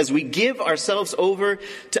promises, as we give ourselves over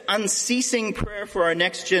to unceasing prayer for our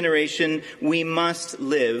next generation, we must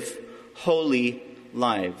live holy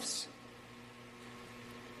lives.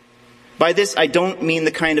 By this, I don't mean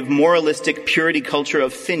the kind of moralistic purity culture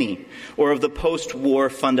of Finney or of the post-war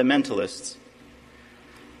fundamentalists.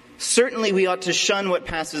 Certainly we ought to shun what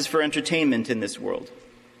passes for entertainment in this world.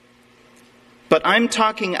 But I'm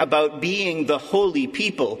talking about being the holy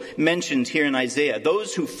people mentioned here in Isaiah,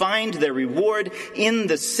 those who find their reward in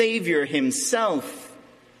the Savior himself.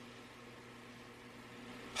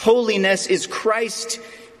 Holiness is Christ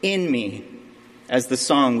in me, as the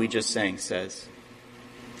song we just sang says.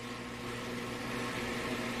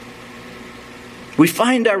 We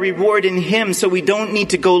find our reward in him, so we don't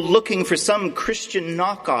need to go looking for some Christian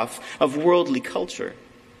knockoff of worldly culture.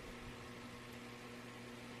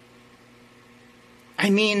 I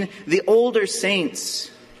mean, the older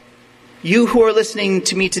saints, you who are listening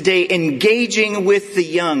to me today, engaging with the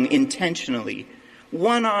young intentionally,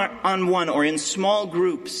 one-on-one or in small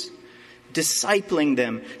groups, discipling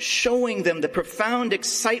them, showing them the profound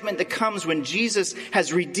excitement that comes when Jesus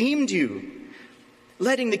has redeemed you.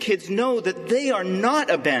 Letting the kids know that they are not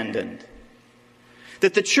abandoned,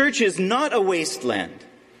 that the church is not a wasteland,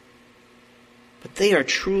 but they are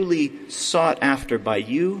truly sought after by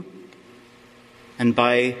you and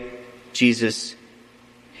by Jesus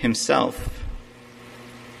himself.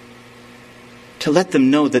 To let them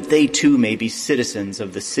know that they too may be citizens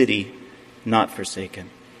of the city, not forsaken.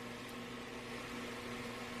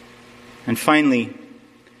 And finally,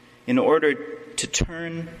 in order to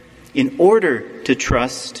turn, in order to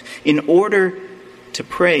trust, in order to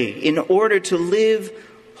pray, in order to live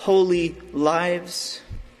holy lives,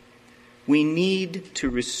 we need to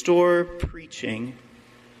restore preaching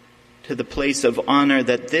to the place of honor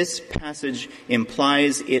that this passage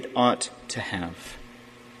implies it ought to have.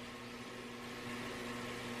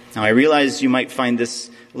 Now, I realize you might find this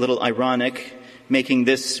a little ironic, making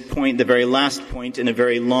this point the very last point in a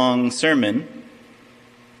very long sermon,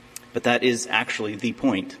 but that is actually the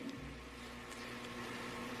point.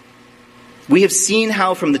 We have seen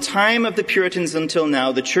how from the time of the Puritans until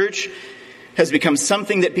now, the church has become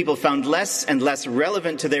something that people found less and less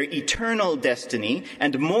relevant to their eternal destiny,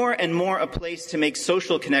 and more a place to make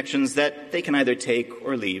social connections that they can either take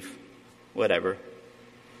or leave, whatever.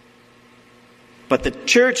 But the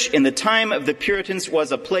church in the time of the Puritans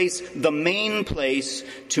was a place, the main place,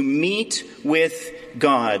 to meet with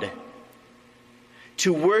God,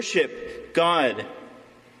 to worship God,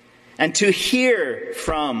 and to hear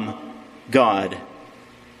from God.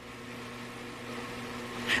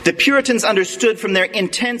 The Puritans understood from their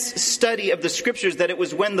intense study of the Scriptures that it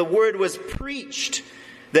was when the Word was preached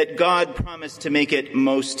that God promised to make it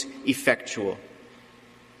most effectual.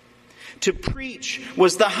 To preach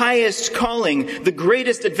was the highest calling, the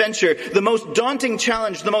greatest adventure, the most daunting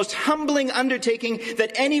challenge, the most humbling undertaking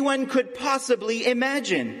that anyone could possibly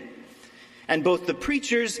imagine. And both the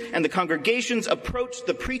preachers and the congregations approached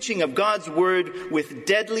the preaching of God's Word with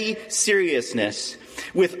deadly seriousness,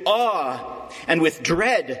 with awe and with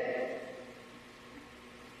dread,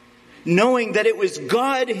 knowing that it was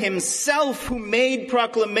God Himself who made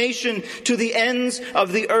proclamation to the ends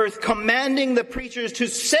of the earth, commanding the preachers to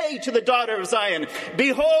say to the daughter of Zion,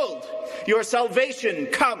 "Behold, your salvation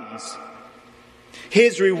comes.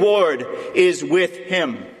 His reward is with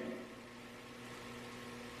Him."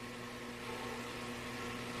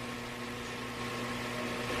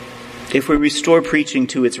 If we restore preaching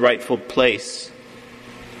to its rightful place,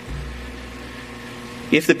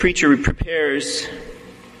 if the preacher prepares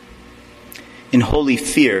in holy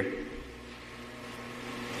fear,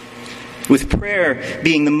 with prayer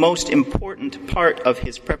being the most important part of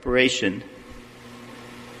his preparation,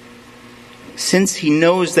 since he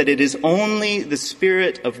knows that it is only the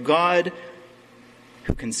Spirit of God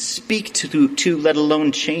who can speak to let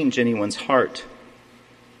alone change anyone's heart.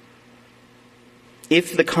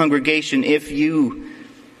 If the congregation, if you,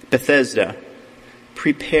 Bethesda,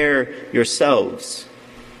 prepare yourselves,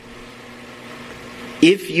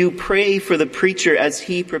 if you pray for the preacher as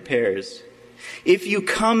he prepares, if you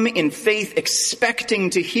come in faith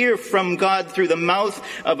expecting to hear from God through the mouth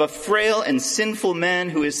of a frail and sinful man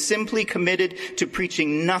who is simply committed to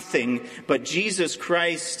preaching nothing but Jesus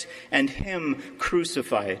Christ and Him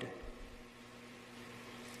crucified,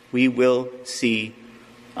 we will see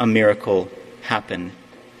a miracle happen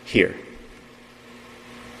here.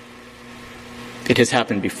 It has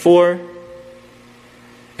happened before,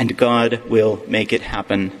 and God will make it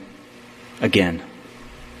happen again.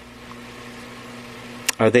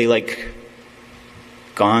 Are they like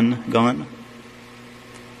gone?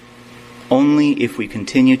 Only if we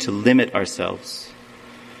continue to limit ourselves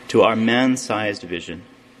to our man-sized vision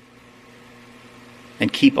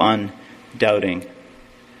and keep on doubting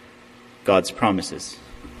God's promises.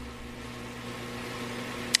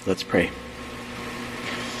 Let's pray.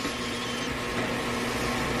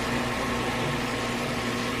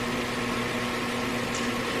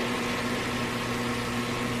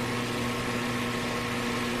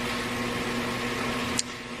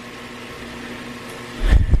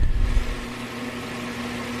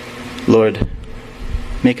 Lord,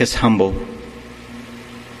 make us humble.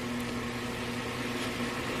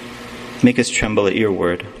 Make us tremble at your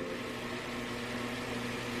word,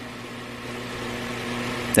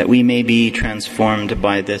 that we may be transformed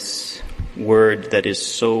by this word that is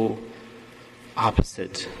so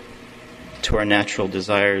opposite to our natural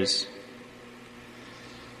desires.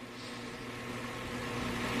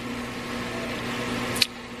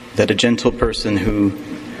 That a gentle person who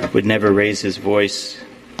would never raise his voice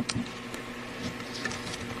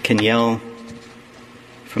can yell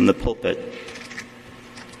from the pulpit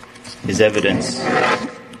is evidence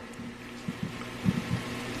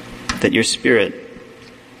that your Spirit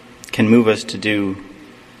can move us to do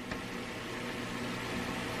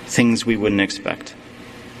things we wouldn't expect.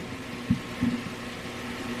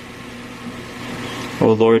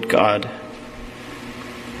 O Lord God,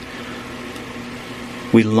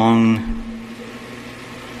 we long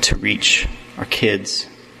to reach our kids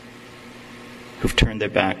who've turned their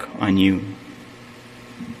back on you.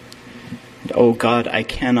 And oh God, I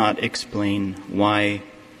cannot explain why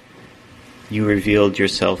you revealed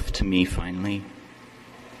yourself to me finally,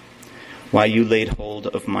 why you laid hold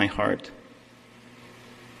of my heart,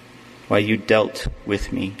 why you dealt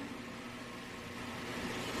with me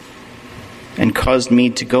and caused me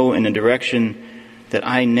to go in a direction that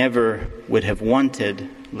I never would have wanted,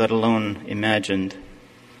 let alone imagined.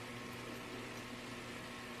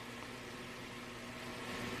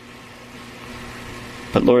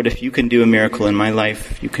 But Lord, if you can do a miracle in my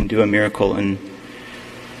life, you can do a miracle in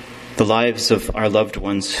the lives of our loved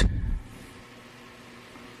ones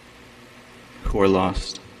who are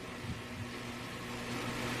lost.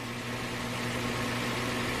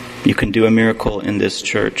 You can do a miracle in this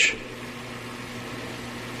church.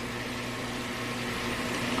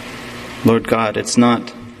 Lord God, it's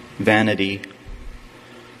not vanity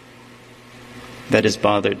that is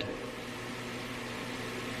bothered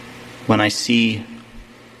when I see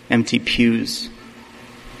empty pews,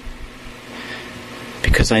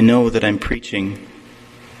 because I know that I'm preaching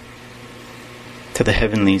to the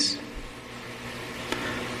heavenlies,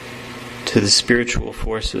 to the spiritual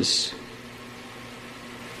forces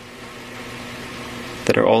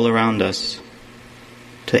that are all around us,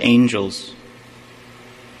 to angels,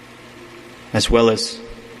 as well as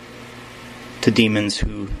to demons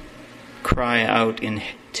who cry out in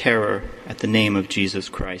terror at the name of Jesus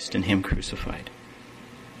Christ and Him crucified.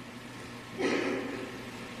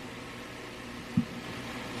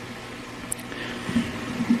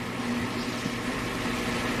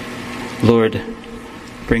 Lord,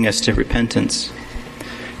 bring us to repentance.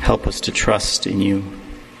 Help us to trust in You.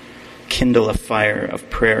 Kindle a fire of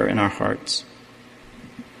prayer in our hearts.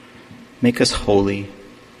 Make us holy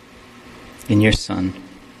in Your Son.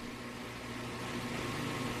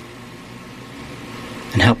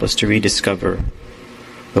 And help us to rediscover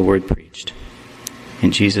the word preached.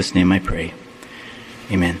 In Jesus' name I pray.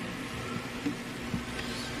 Amen.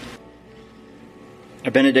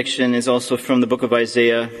 Our benediction is also from the book of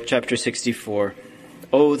Isaiah, chapter 64.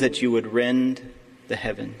 Oh, that You would rend the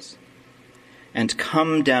heavens and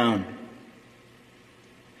come down,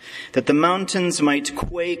 that the mountains might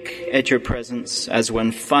quake at Your presence, as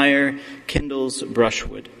when fire kindles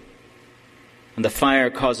brushwood, and the fire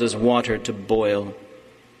causes water to boil,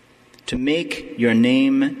 to make Your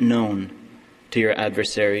name known to Your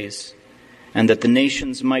adversaries, and that the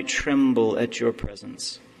nations might tremble at Your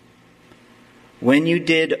presence. When You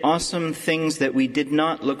did awesome things that we did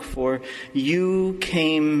not look for, You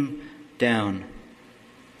came down.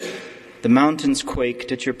 The mountains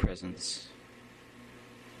quaked at Your presence.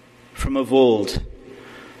 From of old,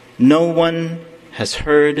 no one has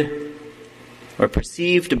heard or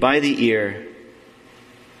perceived by the ear.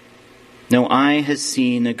 No eye has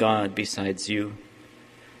seen a God besides You,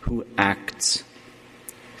 who acts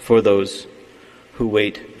for those who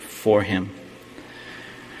wait for Him.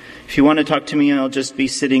 If you want to talk to me, I'll just be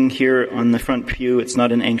sitting here on the front pew. It's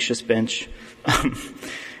not an anxious bench.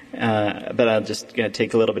 But I'll just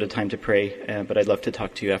take a little bit of time to pray. But I'd love to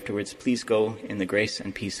talk to you afterwards. Please go in the grace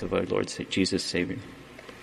and peace of our Lord Jesus Savior.